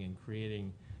building and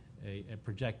creating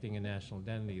projecting a national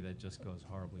identity that just goes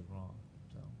horribly wrong.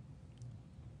 So,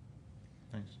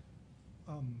 thanks.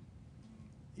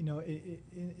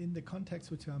 In the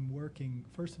context which I'm working,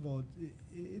 first of all,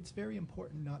 it's very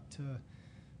important not to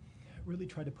really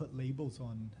try to put labels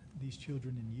on these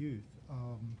children and youth.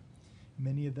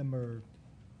 Many of them are,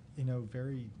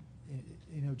 very,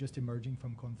 just emerging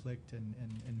from conflict and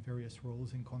various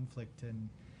roles in conflict, and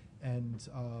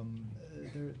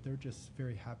they're just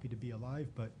very happy to be alive,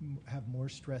 but have more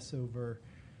stress over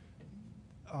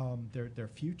their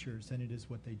futures than it is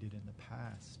what they did in the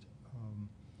past.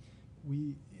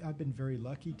 I've been very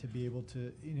lucky to be able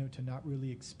to, to not really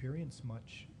experience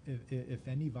much, if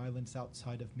any, violence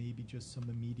outside of maybe just some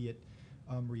immediate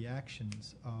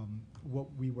reactions. What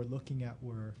we were looking at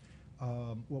were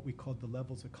what we called the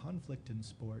levels of conflict in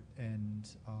sport and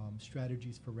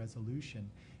strategies for resolution.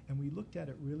 And we looked at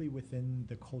it really within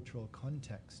the cultural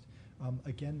context.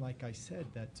 Again, like I said,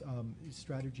 that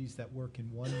strategies that work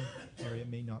in one area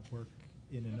may not work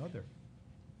in another.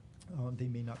 They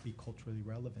may not be culturally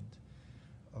relevant.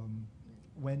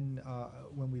 When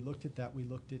we looked at that, we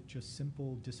looked at just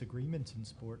simple disagreements in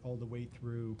sport all the way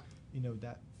through,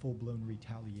 that full-blown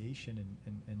retaliation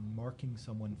and marking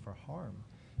someone for harm.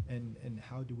 And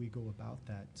how do we go about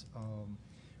that?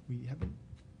 We haven't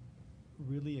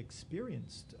really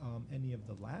experienced any of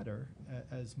the latter,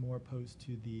 as more opposed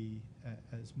to the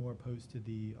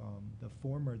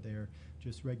former. They're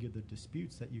just regular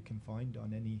disputes that you can find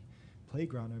on any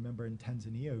playground. I remember in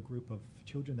Tanzania, a group of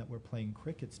children that were playing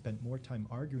cricket spent more time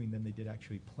arguing than they did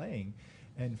actually playing.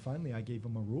 And finally, I gave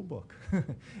them a rule book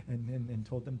and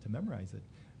told them to memorize it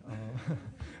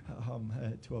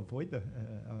to avoid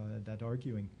that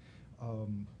arguing.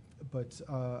 But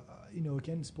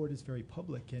again, sport is very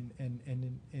public, and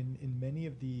in many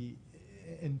of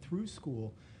and through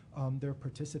school, they're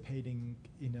participating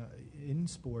in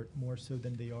sport more so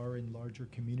than they are in larger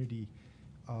community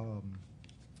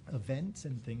events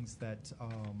and things that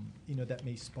that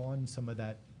may spawn some of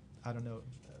that,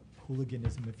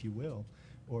 hooliganism, if you will,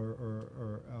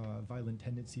 or violent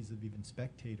tendencies of even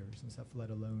spectators and stuff, let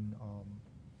alone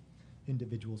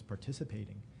individuals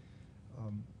participating.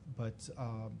 But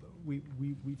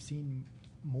we've seen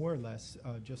more or less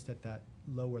just at that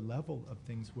lower level of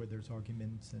things where there's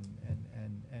arguments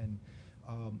and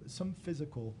some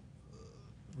physical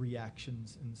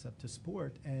reactions and stuff to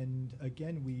sport. And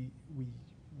again, we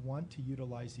want to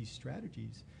utilize these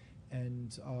strategies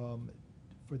and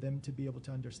for them to be able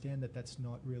to understand that that's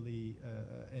not really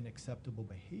an acceptable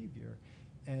behavior,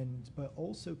 but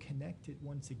also connect it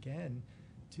once again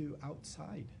to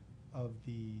outside of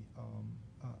the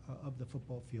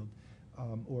football field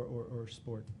or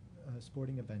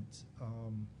sporting events.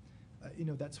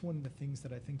 That's one of the things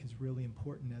that I think is really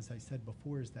important, as I said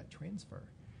before, is that transfer.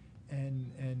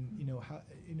 And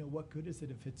what good is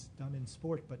it if it's done in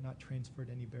sport but not transferred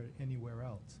anywhere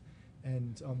else?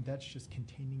 And that's just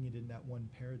containing it in that one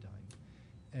paradigm.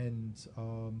 And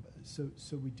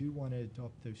so we do want to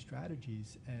adopt those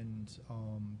strategies and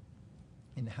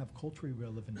have culturally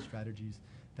relevant strategies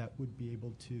that would be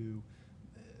able to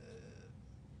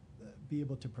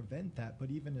prevent that,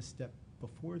 but even a step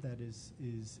before that is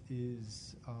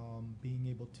being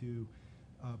able to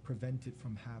prevent it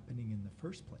from happening in the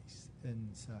first place,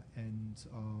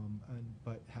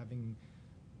 but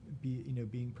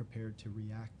being prepared to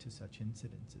react to such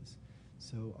incidences.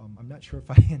 So I'm not sure if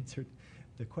I answered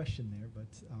the question there, but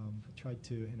tried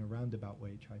to, in a roundabout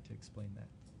way, try to explain that.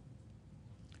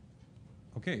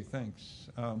 Okay, thanks.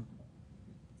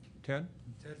 Ted?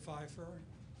 Ted Pfeiffer,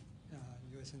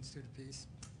 U.S. Institute of Peace.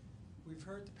 We've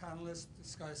heard the panelists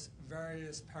discuss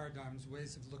various paradigms,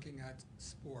 ways of looking at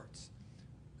sports.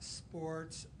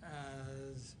 Sports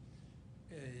as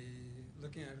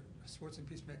looking at sports and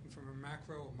peacemaking from a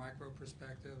macro or micro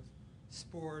perspective.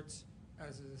 Sports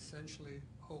as an essentially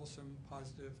wholesome,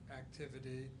 positive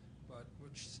activity, but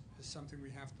which is something we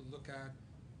have to look at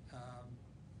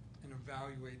and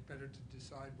evaluate better to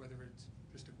decide whether it's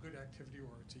just a good activity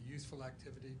or it's a useful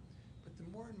activity. But the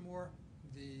more and more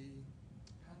the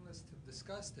panelists have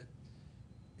discussed it,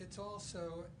 it's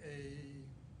also a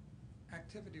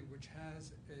activity which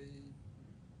has a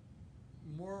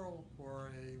moral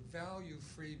or a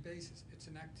value-free basis. It's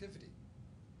an activity.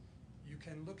 You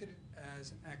can look at it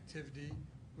as an activity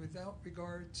without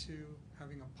regard to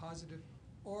having a positive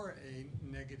or a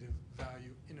negative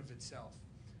value in of itself.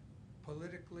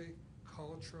 Politically,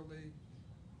 culturally,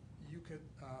 you could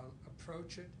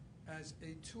approach it as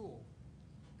a tool,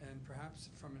 and perhaps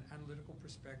from an analytical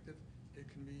perspective, it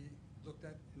can be looked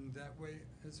at in that way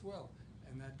as well.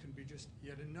 And that can be just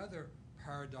yet another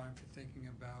paradigm for thinking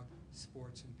about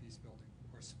sports and peace building,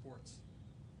 or sports.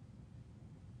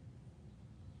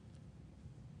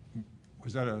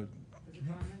 Was that a...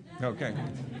 Okay.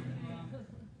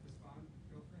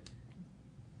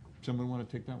 Someone want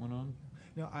to take that one on?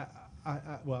 No,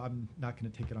 well, I'm not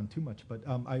going to take it on too much, but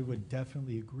I would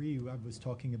definitely agree. I was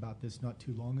talking about this not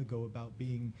too long ago about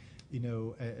being,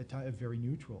 very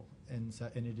neutral, and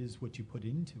it is what you put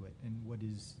into it, and what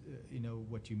is,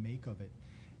 what you make of it,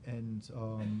 and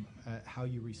how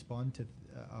you respond to,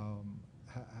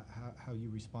 how you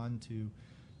respond to,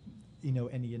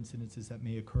 any incidences that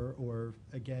may occur, or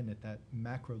again at that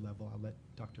macro level. I'll let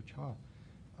Dr. Cha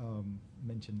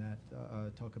mention that,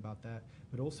 talk about that.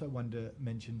 But also I wanted to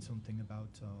mention something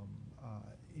about,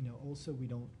 also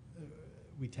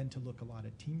we tend to look a lot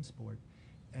at team sport,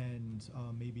 and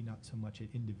maybe not so much at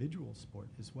individual sport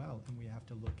as well, and we have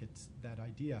to look at that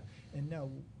idea. And now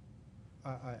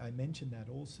I mentioned that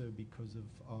also because of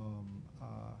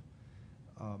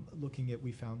looking at,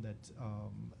 we found that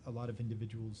a lot of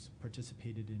individuals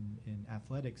participated in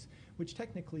athletics, which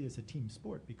technically is a team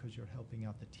sport because you're helping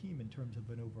out the team in terms of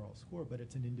an overall score, but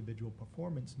it's an individual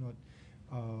performance, not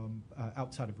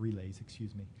outside of relays,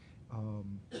 excuse me,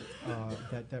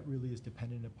 that really is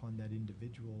dependent upon that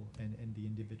individual and the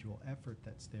individual effort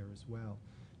that's there as well.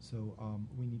 So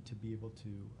we need to be able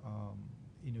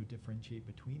to differentiate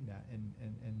between that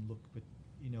and look at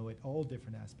at all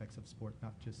different aspects of sport,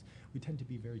 not just, we tend to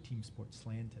be very team sport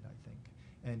slanted, I think.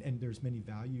 And there's many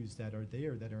values that are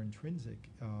there that are intrinsic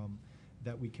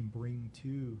that we can bring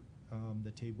to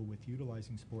the table with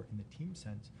utilizing sport in the team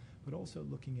sense, but also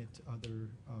looking at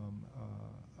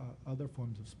other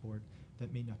forms of sport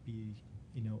that may not be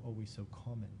always so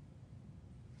common.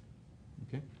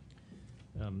 Okay.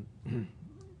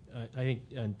 I think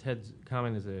Ted's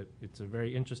comment it's a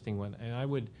very interesting one, and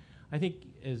I think,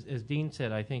 as Dean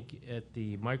said, I think at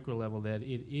the micro level that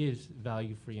it is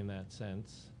value-free in that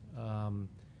sense,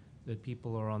 that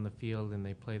people are on the field and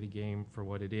they play the game for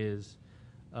what it is.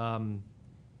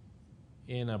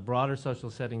 In a broader social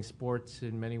setting, sports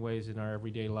in many ways in our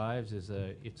everyday lives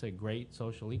it's a great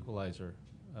social equalizer,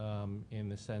 in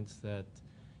the sense that,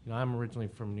 I'm originally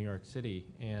from New York City,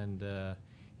 and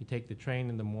you take the train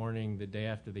in the morning the day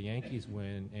after the Yankees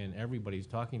win, and everybody's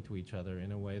talking to each other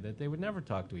in a way that they would never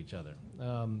talk to each other.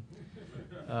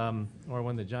 Or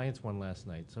when the Giants won last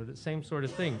night. So the same sort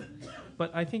of thing. But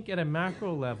I think at a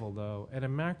macro level, though,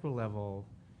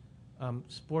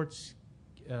 sports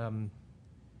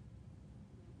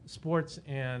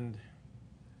and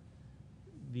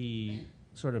the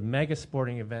sort of mega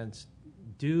sporting events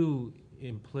do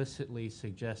implicitly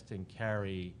suggest and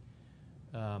carry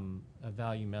a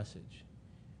value message,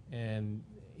 and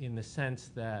in the sense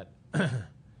that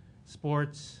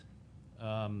sports,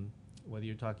 whether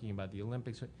you're talking about the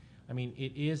Olympics,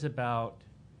 it is about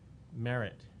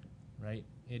merit, right?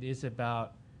 It is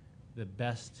about the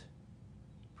best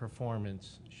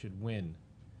performance should win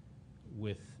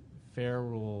with fair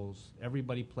rules.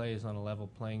 Everybody plays on a level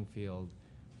playing field,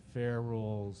 fair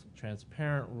rules,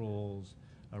 transparent rules,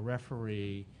 a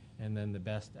referee, and then the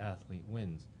best athlete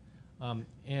wins.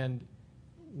 And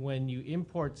when you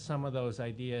import some of those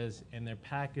ideas and they're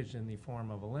packaged in the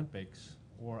form of Olympics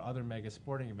or other mega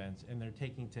sporting events and they're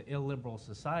taken to illiberal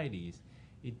societies,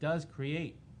 it does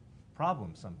create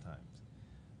problems sometimes.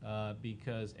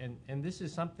 Because, and this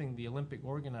is something the Olympic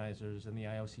organizers and the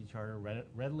IOC Charter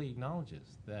readily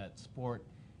acknowledges, that sport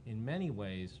in many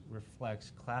ways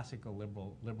reflects classical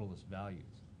liberalist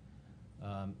values.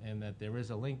 And that there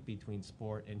is a link between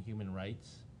sport and human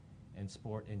rights, and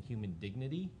sport and human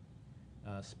dignity,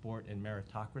 sport and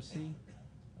meritocracy,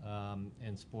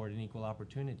 and sport and equal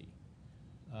opportunity.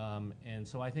 And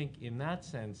so I think in that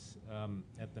sense,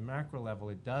 at the macro level,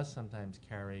 it does sometimes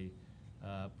carry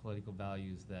political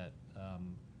values that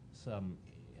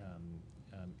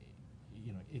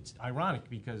it's ironic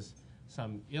because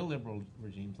some illiberal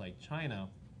regimes like China,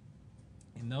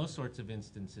 in those sorts of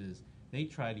instances, they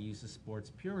try to use the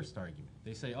sport's purist argument.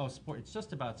 They say, oh, sport, it's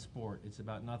just about sport, it's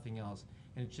about nothing else,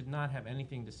 and it should not have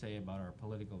anything to say about our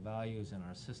political values and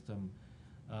our system.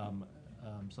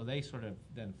 So they sort of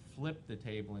then flip the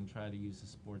table and try to use the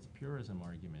sports purism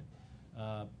argument.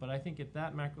 But I think at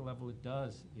that macro level, it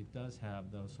does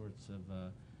have those sorts of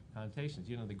connotations.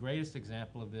 You know, the greatest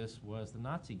example of this was the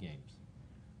Nazi games,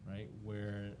 right?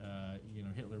 Where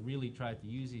Hitler really tried to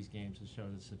use these games to show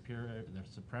the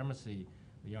supremacy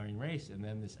of the Aryan race, and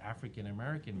then this African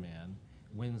American man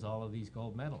wins all of these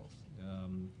gold medals.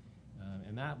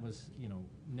 And that was,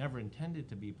 never intended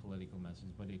to be a political message,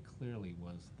 but it clearly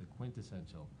was the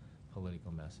quintessential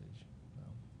political message.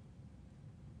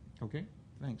 Okay,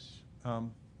 thanks.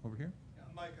 Over here. Yeah,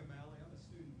 Mike O'Malley, I'm a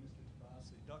student, Mr.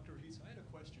 Tabasi. Dr. Rees, I had a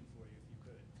question for you, if you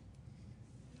could.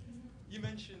 You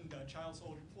mentioned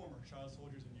former child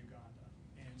soldiers in Uganda,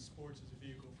 and sports as a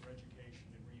vehicle for education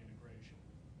and reintegration,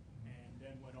 and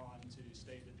then went on to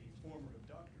state that the former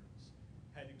abductors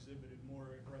had exhibited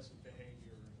more aggressive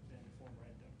behavior than former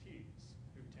abductees,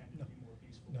 who tended to be more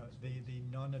peaceful. No, the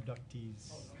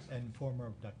non-abductees and former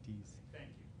abductees.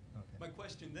 Thank you. Okay. My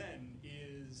question then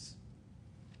is,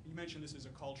 you mentioned this as a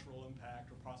cultural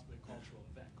impact or possibly a cultural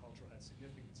event. Culture has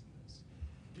significance in this.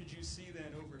 Did you see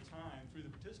then over time, through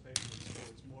the participation in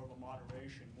sports, more of a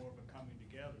moderation, more of a coming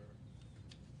together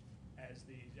as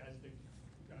the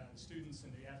students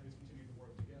and the athletes continue to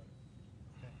work together?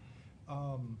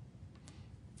 Okay.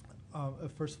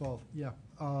 First of all, yeah,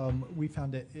 we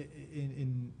found it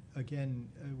again,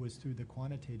 it was through the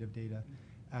quantitative data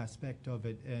aspect of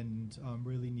it, and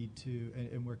really need to,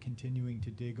 and we're continuing to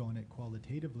dig on it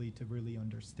qualitatively to really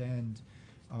understand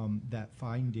that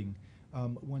finding.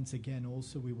 Once again,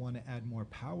 also we want to add more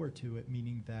power to it,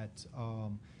 meaning that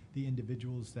the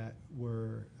individuals that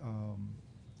were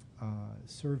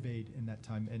surveyed in that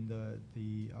time, and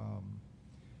the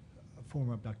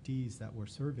former abductees that were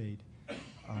surveyed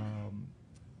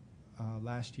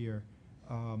last year,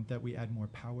 that we add more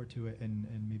power to it, and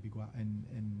maybe go out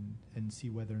and see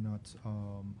whether or not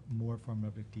more former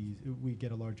abductees, we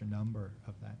get a larger number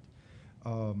of that.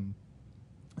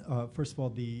 First of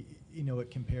all,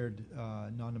 it compared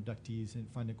non-abductees and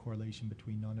find a correlation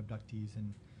between non-abductees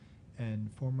and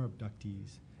former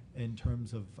abductees in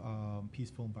terms of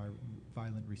peaceful and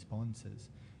violent responses.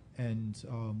 And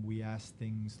we asked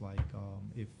things like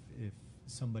if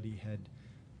somebody had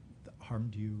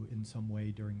harmed you in some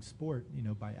way during sport,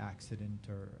 by accident,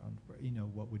 or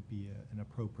what would be an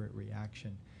appropriate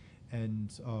reaction,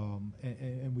 and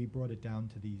we brought it down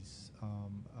to these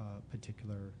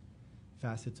particular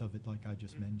facets of it, like I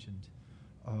just mentioned.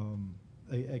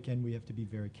 Again, we have to be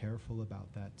very careful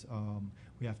about that.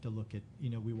 We have to look at,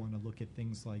 we want to look at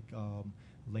things like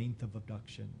length of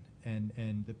abduction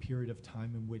and the period of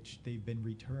time in which they've been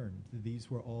returned.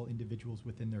 These were all individuals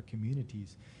within their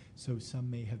communities. So some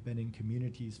may have been in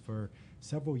communities for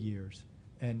several years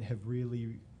and have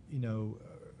really,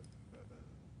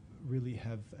 really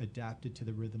have adapted to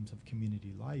the rhythms of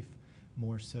community life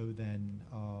more so than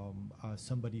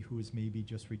somebody who was maybe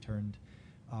just returned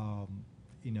a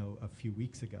few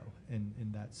weeks ago,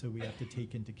 and that. So we have to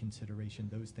take into consideration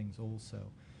those things also.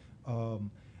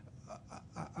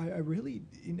 I really,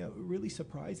 really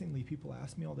surprisingly, people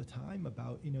ask me all the time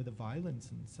about, the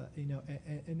violence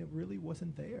and it really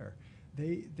wasn't there.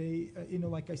 They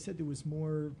like I said, there was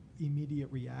more immediate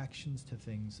reactions to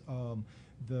things. One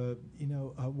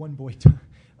boy,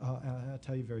 I'll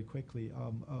tell you very quickly,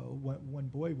 one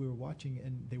boy we were watching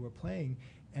and they were playing,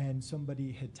 and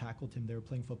somebody had tackled him. They were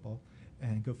playing football,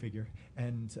 and go figure,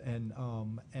 and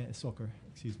soccer.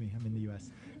 Excuse me, I'm in the U.S.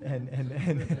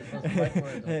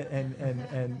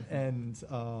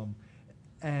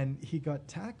 And he got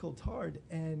tackled hard.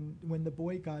 And when the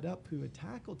boy got up, who had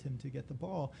tackled him to get the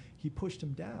ball, he pushed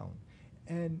him down.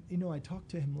 And, you know, I talked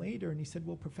to him later, and he said,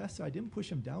 well, Professor, I didn't push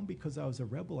him down because I was a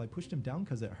rebel. I pushed him down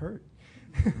because it hurt.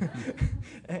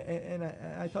 and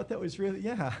I thought that was really,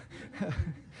 yeah.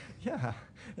 Yeah.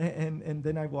 And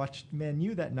then I watched Man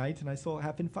U that night, and I saw it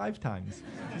happen 5 times.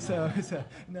 so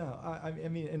no, I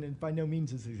mean, and by no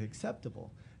means is it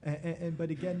acceptable.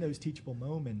 But again, those teachable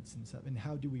moments and stuff, and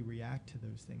how do we react to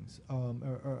those things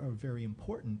are very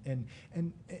important. And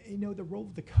you know, the role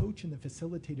of the coach and the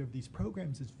facilitator of these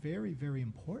programs is very, very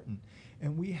important.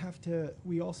 And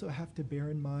we also have to bear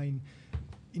in mind,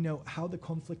 you know, how the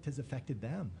conflict has affected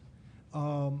them.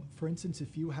 For instance,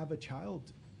 if you have a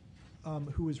child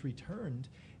who is returned,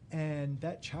 and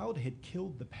that child had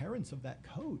killed the parents of that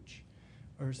coach,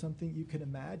 or something, you can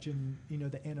imagine, you know,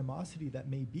 the animosity that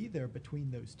may be there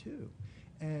between those two.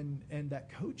 And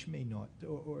that coach may not,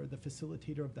 or the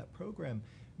facilitator of that program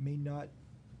may not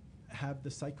have the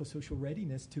psychosocial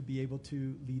readiness to be able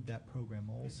to lead that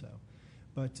program also.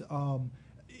 But,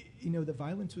 you know, the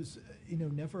violence was, you know,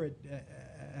 never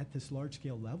at this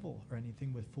large-scale level or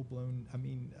anything with full-blown, I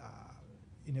mean,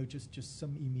 you know, just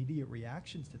some immediate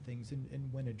reactions to things.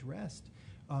 And when addressed,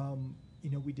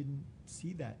 you know, we didn't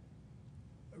see that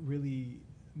really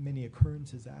many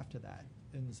occurrences after that,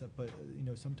 and so, but you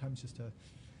know, sometimes just a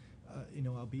you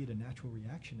know, albeit a natural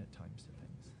reaction at times to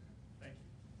things. Thank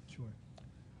you. Sure.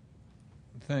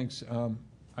 Thanks.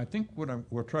 I think what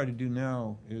we'll try to do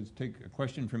now is take a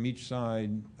question from each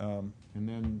side, and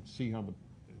then see how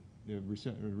the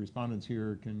respondents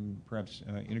here can perhaps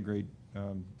integrate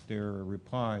their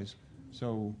replies.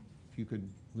 So, if you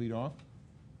could lead off.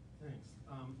 Thanks.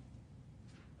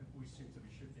 We seem to be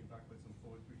shifting backwards and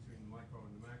forwards between the micro and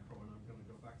the macro, and I'm going to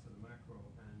go back to the macro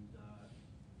and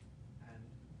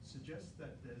suggest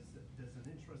that there's an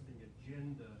interesting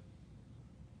agenda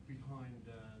behind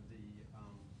the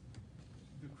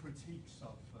critiques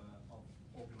of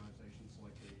organizations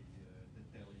like the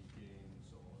Delhi Games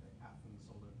or the Athens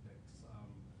Olympics.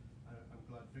 I'm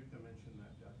glad Victor mentioned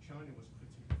that China was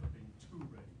critiqued for being too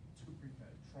ready, too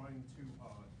prepared, trying too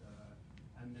hard,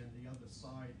 and then the other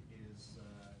side is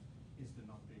the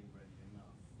not being ready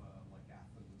enough, like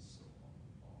Athens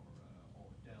or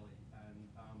Delhi. And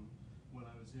when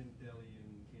I was in Delhi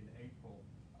in April,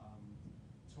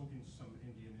 talking to some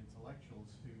Indian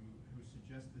intellectuals who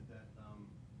suggested that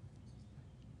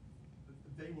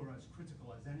they were as critical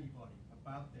as anybody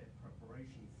about their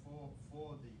preparation for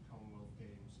the Commonwealth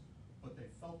Games, but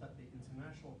they felt that the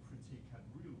international critique had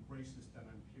real racist and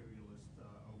imperialist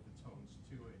overtones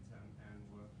to it, and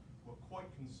were quite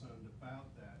concerned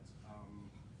about that.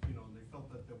 You know, and they felt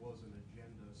that there was an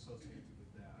agenda associated with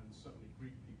that, and certainly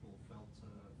Greek people felt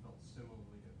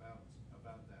similarly about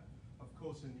that. Of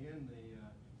course, in the end,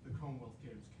 the Commonwealth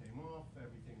Games came off,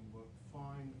 everything worked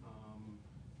fine,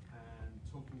 and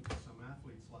talking to some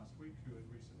athletes last week who had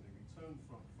recently returned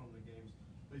from the Games,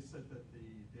 they said that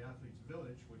the Athletes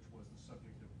Village, which was the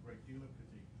subject of a great deal of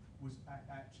critique, was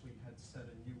actually had set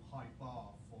a new high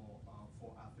bar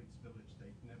for Athletes Village.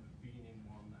 They'd never been in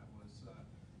one that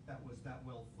was that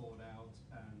well thought out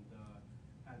and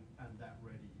that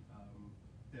ready.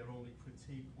 Their only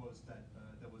critique was that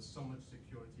there was so much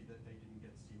security that they didn't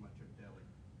get to see much of Delhi.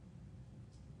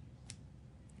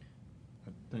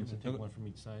 Thanks. Take one from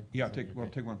each side. Yeah, take one.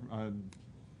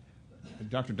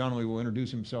 Dr. Donnelly will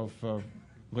introduce himself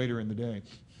later in the day.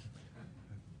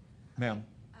 Ma'am.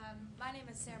 My name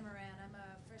is Sarah Moran. I'm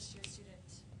a first-year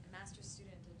student, a master's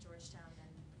student at Georgetown, and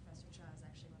Professor Cha is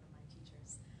actually one of my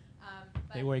teachers.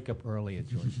 They wake up early at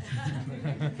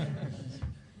Georgetown.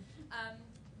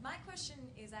 My question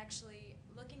is actually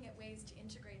looking at ways to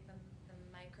integrate the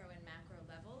micro and macro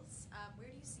levels. Where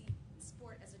do you see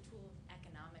sport as a tool of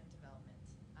economic development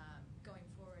going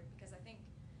forward? Because I think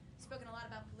you've spoken a lot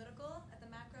about political at the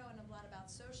macro and a lot about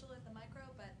social at the micro,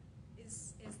 but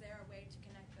is there a way to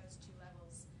connect those two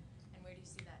levels, and where do you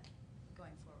see that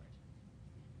going forward?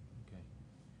 Okay.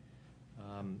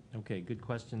 Okay, good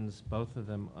questions, both of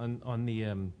them. On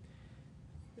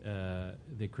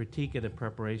the critique of the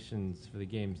preparations for the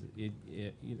games,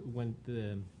 when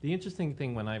the interesting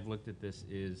thing when I've looked at this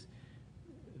is,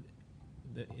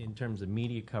 in terms of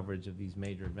media coverage of these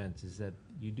major events, is that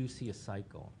you do see a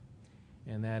cycle,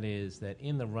 and that is that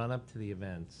in the run-up to the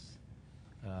events,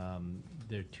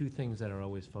 there are two things that are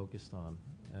always focused on.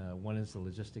 One is the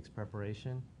logistics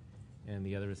preparation, and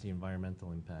the other is the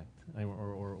environmental impact,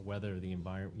 or whether the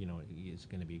environment, is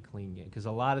going to be a clean game. Because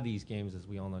a lot of these games, as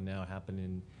we all know now, happen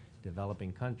in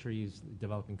developing countries.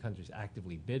 Developing countries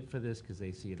actively bid for this because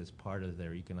they see it as part of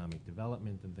their economic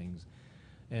development and things.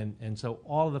 And so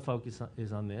all of the focus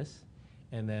is on this.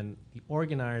 And then the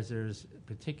organizers,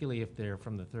 particularly if they're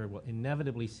from the third world,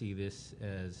 inevitably see this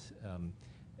as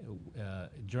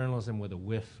journalism with a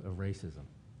whiff of racism.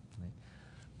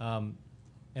 Right?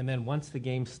 And then once the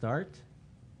games start,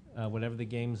 whatever the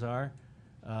games are,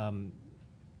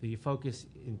 the focus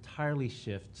entirely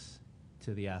shifts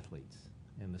to the athletes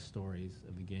and the stories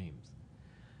of the games.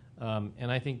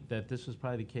 And I think that this was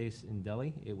probably the case in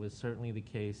Delhi. It was certainly the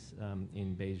case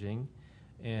in Beijing.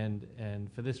 And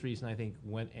for this reason, I think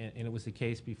and it was the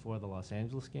case before the Los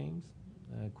Angeles Games,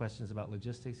 questions about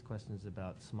logistics, questions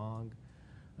about smog,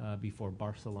 before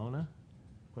Barcelona,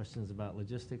 questions about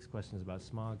logistics, questions about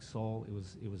smog, Seoul, it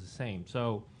was the same.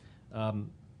 So,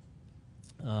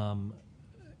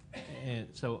 and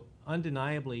so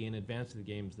undeniably in advance of the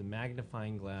games, the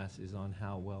magnifying glass is on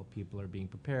how well people are being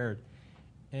prepared.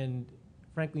 And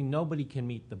frankly, nobody can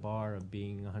meet the bar of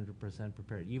being 100%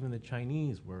 prepared. Even the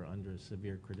Chinese were under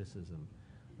severe criticism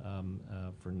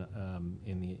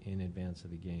in advance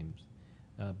of the games.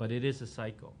 But it is a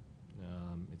cycle.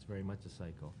 It's very much a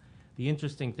cycle. The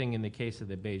interesting thing in the case of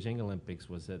the Beijing Olympics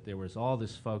was that there was all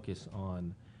this focus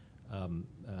on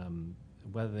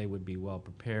whether they would be well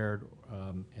prepared,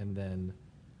 and then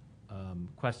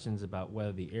questions about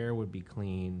whether the air would be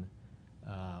clean,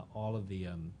 all of the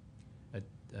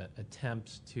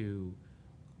attempts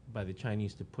by the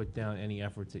Chinese to put down any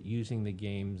efforts at using the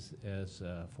games as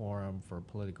a forum for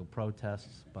political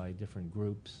protests by different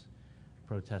groups,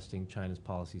 protesting China's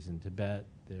policies in Tibet,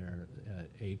 their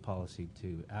aid policy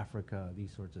to Africa,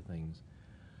 these sorts of things.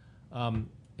 And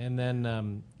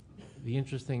then the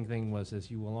interesting thing was, as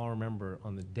you will all remember,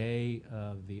 on the day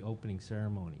of the opening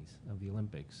ceremonies of the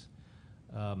Olympics,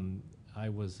 I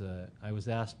was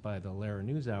asked by the Lara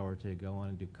NewsHour to go on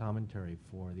and do commentary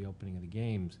for the opening of the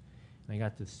games. And I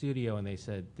got to the studio and they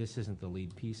said, this isn't the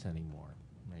lead piece anymore.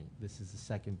 Right? This is the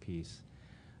second piece.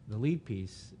 The lead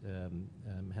piece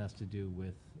has to do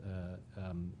with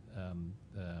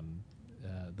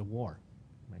the war,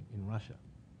 right, in Russia,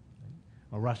 right?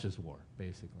 Or Russia's war,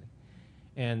 basically.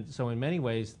 And so in many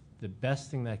ways, the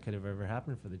best thing that could have ever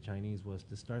happened for the Chinese was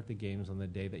to start the games on the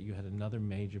day that you had another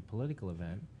major political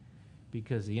event,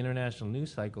 because the international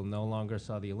news cycle no longer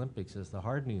saw the Olympics as the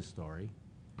hard news story.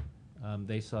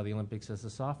 They saw the Olympics as the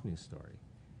soft news story.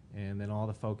 And then all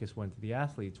the focus went to the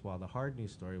athletes, while the hard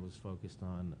news story was focused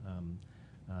on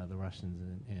the Russians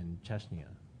and Chechnya.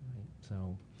 Right?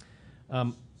 So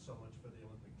much for the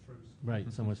Olympic truce.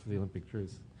 Right, so much for the Olympic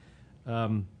truce.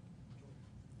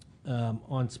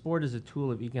 On sport as a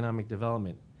tool of economic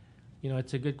development,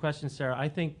 it's a good question, Sarah. I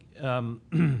think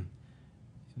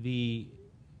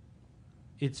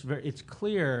it's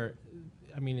clear.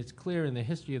 I mean, it's clear in the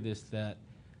history of this that,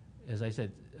 as I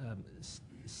said,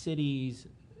 cities,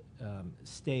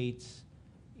 states,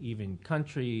 even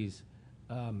countries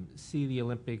see the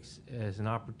Olympics as an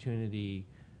opportunity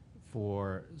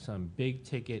for some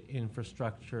big-ticket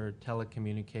infrastructure,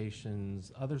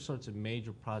 telecommunications, other sorts of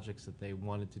major projects that they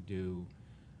wanted to do,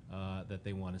 that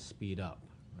they want to speed up,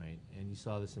 right? And you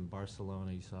saw this in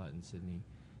Barcelona, you saw it in Sydney,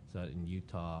 you saw it in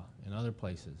Utah, and other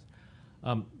places.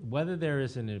 Whether there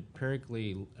is an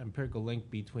empirical link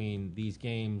between these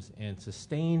games and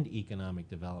sustained economic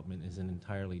development is an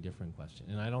entirely different question.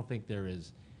 And I don't think there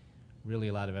is really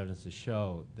a lot of evidence to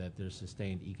show that there's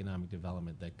sustained economic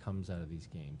development that comes out of these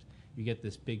games. You get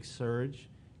this big surge,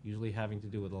 usually having to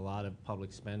do with a lot of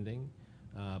public spending,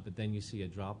 but then you see a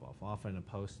drop-off, often a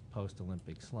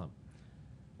post-Olympic slump.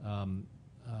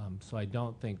 So I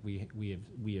don't think we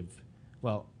have,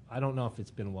 well, I don't know if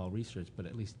it's been well researched, but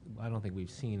at least I don't think we've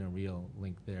seen a real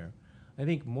link there. I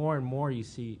think more and more you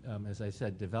see, as I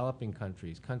said, developing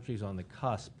countries on the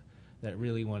cusp that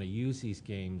really want to use these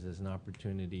games as an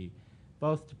opportunity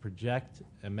both to project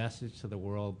a message to the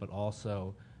world, but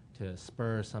also to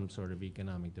spur some sort of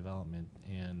economic development.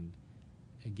 And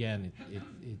again,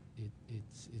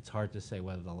 it's hard to say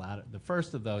whether the latter. The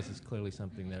first of those is clearly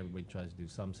something that everybody tries to do,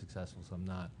 some successful, some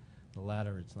not. The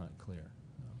latter, it's not clear.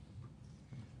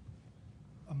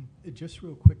 Just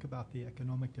real quick about the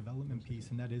economic development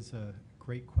piece, and that is a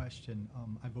great question.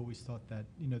 I've always thought that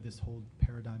this whole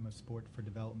paradigm of sport for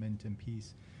development and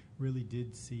peace really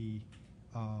did see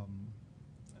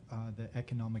the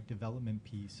economic development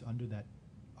piece under that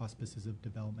auspices of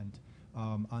development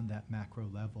on that macro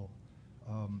level.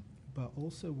 But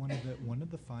also one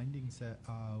of the findings that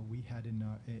we had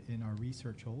in our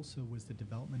research also was the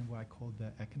development of what I called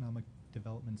the economic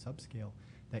development subscale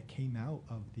that came out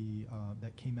of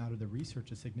the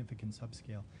research, a significant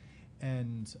subscale,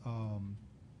 and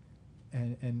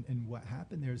what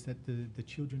happened there is that the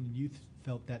children and youth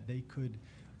felt that they could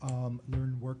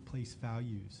learn workplace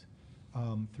values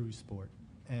through sport,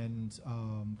 and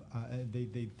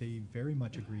they very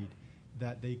much agreed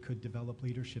that they could develop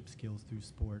leadership skills through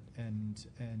sport and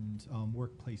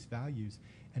workplace values.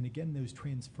 And again, those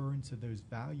transference of those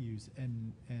values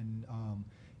and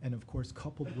of course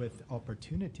coupled with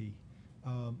opportunity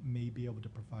may be able to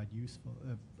provide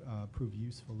prove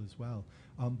useful as well.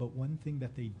 But one thing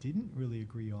that they didn't really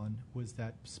agree on was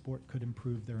that sport could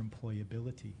improve their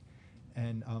employability.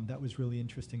 And that was really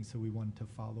interesting, so we wanted to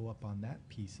follow up on that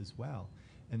piece as well.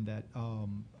 And that,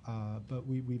 but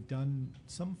we've done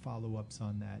some follow-ups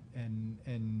on that,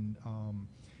 and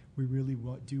we really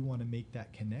do want to make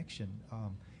that connection.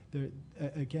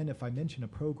 Again, if I mention a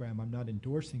program, I'm not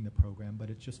endorsing the program, but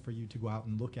it's just for you to go out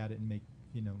and look at it and make,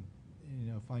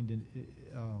 find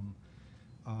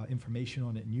information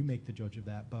on it, and you make the judge of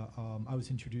that. But I was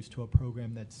introduced to a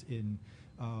program that's in,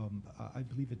 I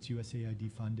believe it's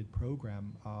USAID funded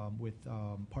program with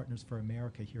Partners for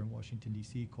America here in Washington,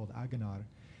 D.C. called Aganar.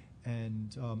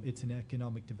 And it's an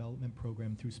economic development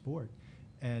program through sport.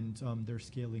 And they're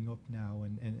scaling up now,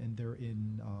 and they're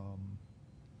in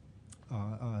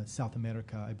South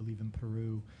America, I believe in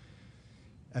Peru,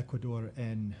 Ecuador,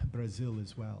 and Brazil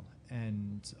as well.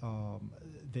 And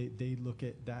they look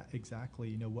at that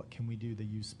exactly, what can we do? They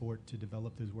use sport to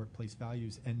develop those workplace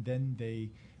values, and then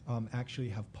they actually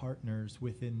have partners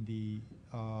within the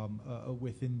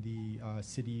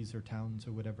cities or towns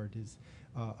or whatever it is,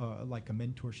 like a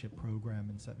mentorship program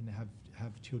and stuff, and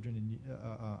have children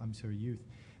and youth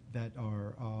that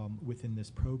are within this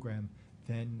program.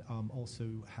 Then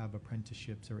also have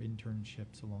apprenticeships or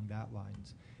internships along that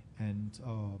lines. And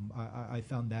I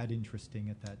found that interesting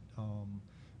at that,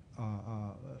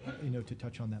 to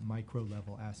touch on that micro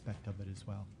level aspect of it as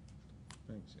well.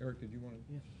 Thanks. Eric, did you want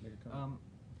to make a comment?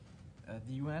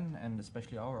 The UN and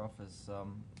especially our office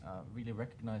really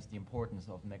recognize the importance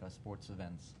of mega sports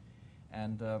events.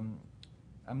 And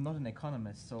I'm not an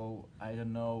economist, so I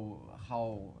don't know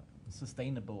how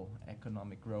sustainable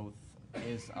economic growth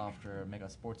is after mega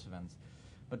sports events.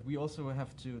 But we also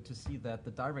have to see that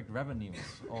the direct revenues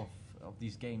of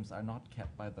these games are not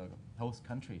kept by the host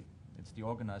country. It's the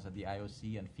organizer, the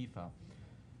IOC and FIFA.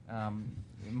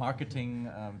 Marketing,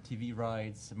 TV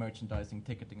rights, merchandising,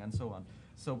 ticketing, and so on.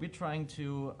 So we're trying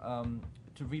to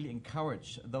really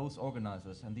encourage those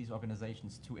organizers and these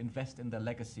organizations to invest in the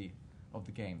legacy of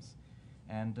the games.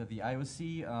 And the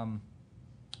IOC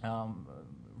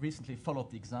recently followed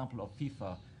the example of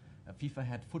FIFA. FIFA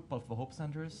had Football for Hope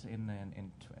centers in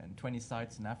 20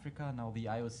 sites in Africa. Now the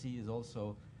IOC is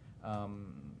also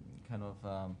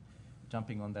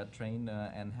jumping on that train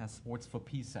and has Sports for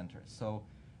Peace centers. So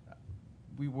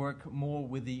we work more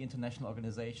with the international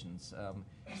organizations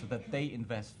so that they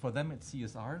invest. For them it's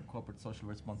CSR, corporate social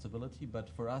responsibility, but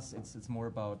for us it's more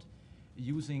about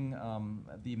using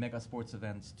the mega sports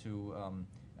events to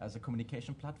as a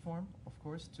communication platform, of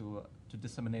course, to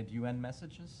disseminate UN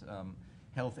messages,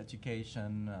 health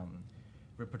education,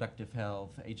 reproductive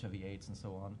health, HIV/AIDS, and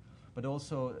so on, but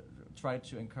also try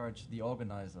to encourage the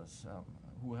organizers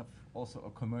who have also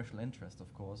a commercial interest,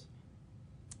 of course,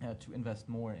 to invest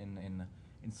more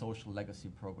in social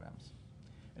legacy programs.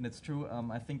 And it's true.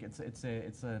 I think it's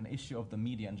an issue of the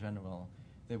media in general.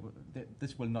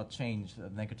 This will not change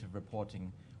negative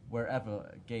reporting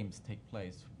wherever games take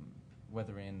place,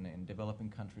 whether in developing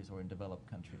countries or in developed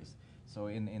countries. So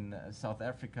in South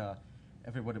Africa,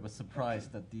 everybody was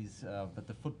surprised that that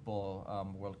the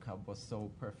football World Cup was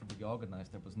so perfectly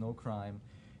organized. There was no crime.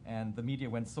 And the media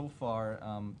went so far,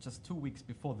 just 2 weeks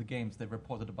before the games, they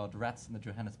reported about rats in the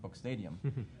Johannesburg Stadium,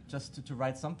 just to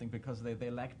write something because they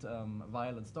lacked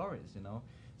violent stories,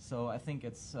 So I think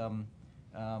it's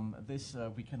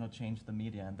we cannot change the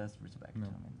media in this respect. No.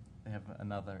 I mean, they have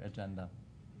another agenda.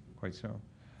 Quite so.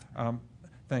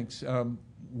 Thanks.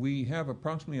 We have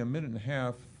approximately a minute and a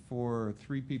half for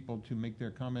 3 people to make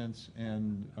their comments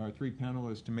and our 3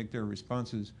 panelists to make their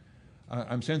responses.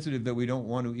 I'm sensitive that we don't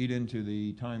want to eat into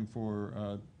the time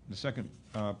for the second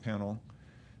panel.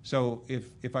 So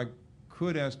if I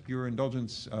could ask your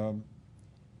indulgence,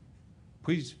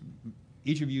 please,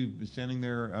 each of you standing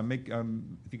there,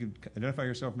 if you could identify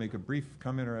yourself, make a brief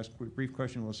comment or ask a brief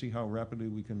question. We'll see how rapidly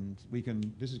we can.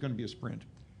 This is going to be a sprint,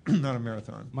 not a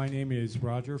marathon. My name is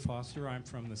Roger Foster. I'm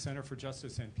from the Center for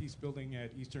Justice and Peacebuilding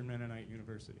at Eastern Mennonite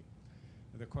University.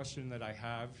 The question that I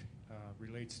have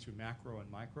relates to macro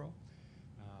and micro.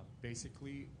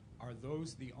 Basically, are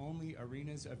those the only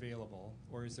arenas available,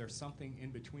 or is there something in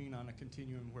between on a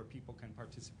continuum where people can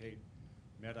participate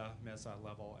mesa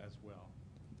level as well?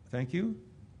 Thank you.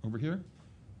 Over here.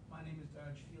 My name is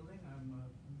Dodge Fielding. I'm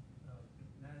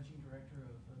Managing Director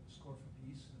of Score for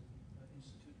Peace,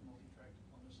 Institute of Multi-Track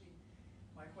Diplomacy.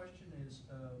 My question is,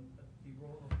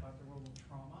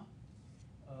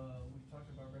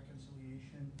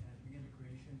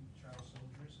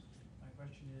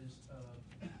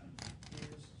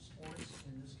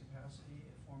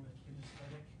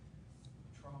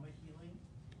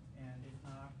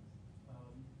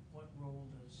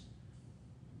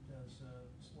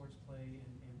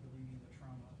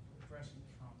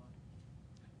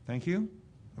 Thank you.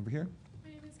 Over here.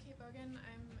 My name is Kate Bogan.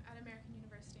 I'm at American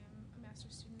University. I'm a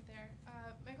master's student there.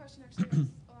 My question actually goes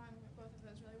along with both of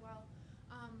those really well.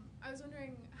 I was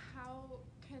wondering, how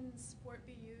can sport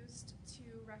be used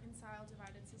to reconcile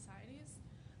divided societies?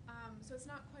 So it's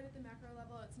not quite at the macro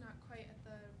level, it's not quite at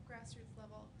the grassroots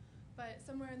level, but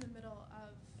somewhere in the middle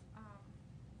of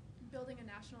building a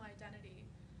national identity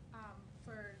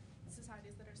for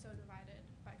societies that are so divided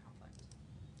by conflict.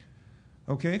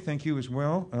 Okay, thank you as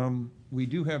well. We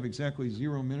do have exactly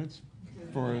 0 minutes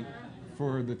for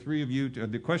the three of you.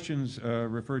 The questions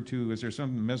referred to, is there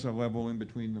some meso-level in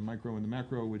between the micro and the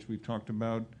macro, which we've talked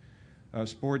about,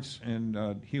 sports and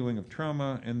healing of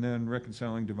trauma, and then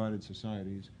reconciling divided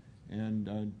societies.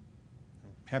 And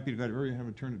happy to go to have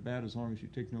a turn at bat as long as you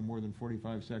take no more than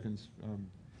 45 seconds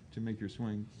to make your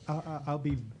swing. I'll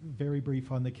be very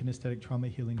brief on the kinesthetic trauma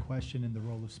healing question and the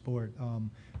role of sport.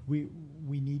 We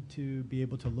need to be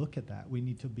able to look at that. We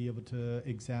need to be able to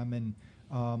examine.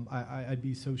 I'd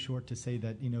be so short to say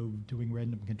that, doing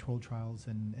random control trials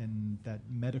and that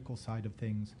medical side of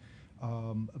things.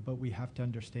 But we have to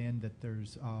understand that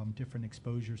there's different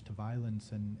exposures to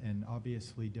violence and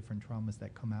obviously different traumas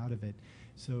that come out of it.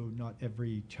 So not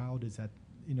every child is at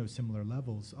similar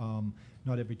levels.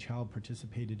 Not every child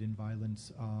participated in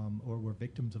violence or were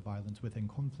victims of violence within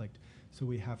conflict. So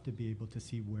we have to be able to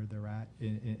see where they're at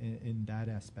in that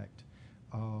aspect.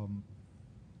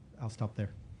 I'll stop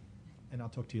there, and I'll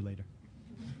talk to you later.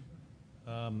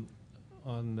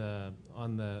 On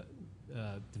the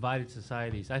divided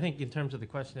societies, I think in terms of the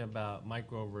question about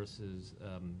micro versus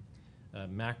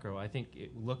macro, I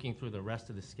think looking through the rest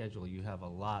of the schedule, you have a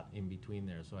lot in between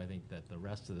there. So I think that the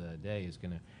rest of the day is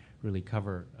going to really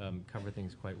cover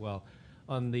things quite well.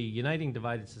 On the uniting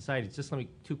divided societies, just let me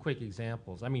two quick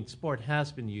examples. I mean, sport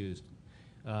has been used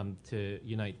to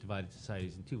unite divided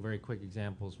societies, and two very quick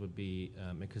examples would be,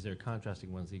 because they're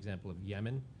contrasting ones, the example of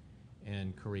Yemen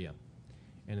and Korea.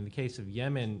 And in the case of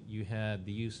Yemen, you had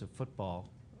the use of football,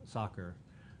 soccer,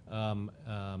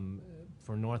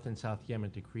 for North and South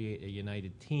Yemen to create a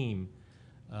united team.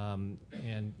 And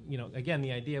again,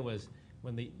 the idea was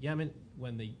when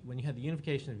you had the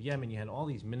unification of Yemen, you had all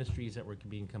these ministries that were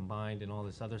being combined and all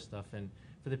this other stuff. And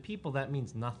for the people, that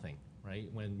means nothing, right?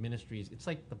 When ministries, it's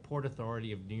like the Port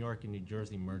Authority of New York and New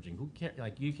Jersey merging. Who cares?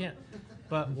 Like you can't.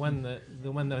 But when the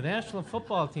national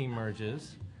football team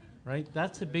merges, right?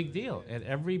 That's a big deal, and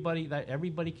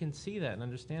everybody can see that and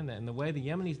understand that. And the way the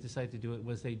Yemenis decided to do it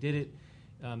was they did it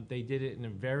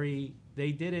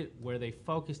where they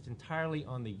focused entirely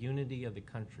on the unity of the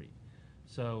country.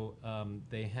 So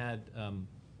they had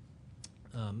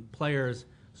players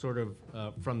sort of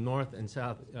from North and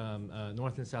South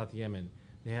Yemen.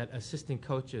 They had assistant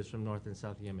coaches from North and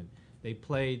South Yemen. They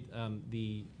played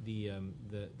the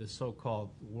so-called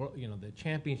the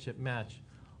championship match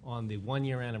on the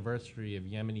 1-year anniversary of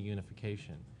Yemeni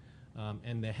unification.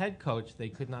 And the head coach, they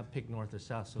could not pick North or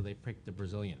South, so they picked the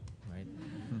Brazilian, right?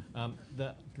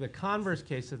 The converse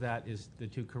case of that is the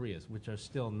two Koreas, which are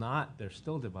still not, they're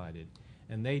still divided.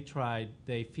 And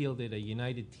they fielded a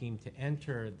united team to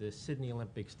enter the Sydney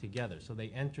Olympics together. So they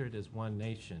entered as one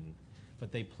nation,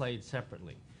 but they played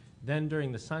separately. Then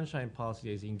during the Sonenshine policy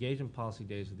days, the engagement policy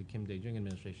days of the Kim Dae-jung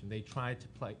administration, they tried to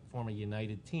form a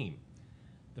united team.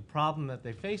 The problem that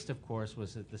they faced, of course,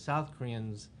 was that the South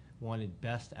Koreans wanted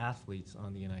best athletes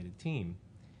on the united team,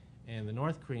 and the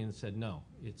North Koreans said, no,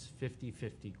 it's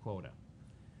 50-50 quota,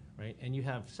 right? And you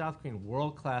have South Korean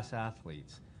world-class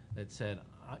athletes that said,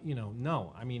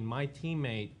 no, I mean, my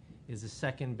teammate is the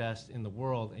second best in the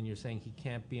world, and you're saying he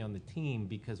can't be on the team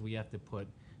because we have to put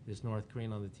this North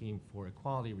Korean on the team for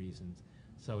equality reasons,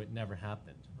 so it never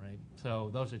happened, right? So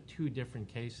those are two different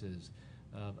cases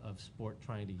of sport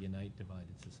trying to unite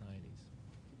divided societies.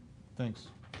 Thanks.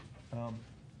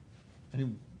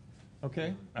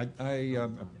 Okay, I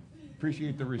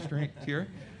appreciate the restraint here.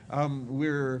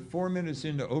 We're 4 minutes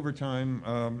into overtime.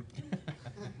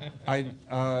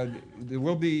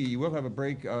 You will have a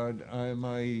break.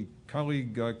 My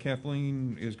colleague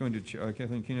Kathleen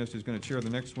Keenest is going to chair the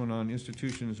next one on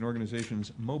institutions and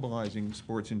organizations mobilizing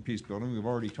sports in peace building. We've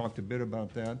already talked a bit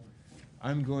about that.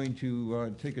 I'm going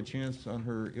to take a chance on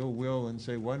her ill will and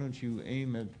say, why don't you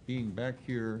aim at being back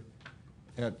here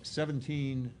at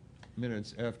 17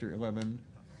 minutes after 11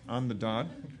 on the dot?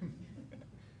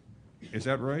 Is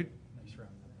that right?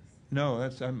 No,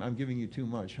 I'm giving you too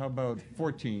much. How about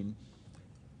 14?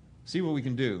 See what we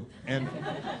can do. And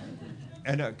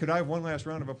could I have one last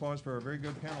round of applause for a very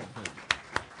good panel, please?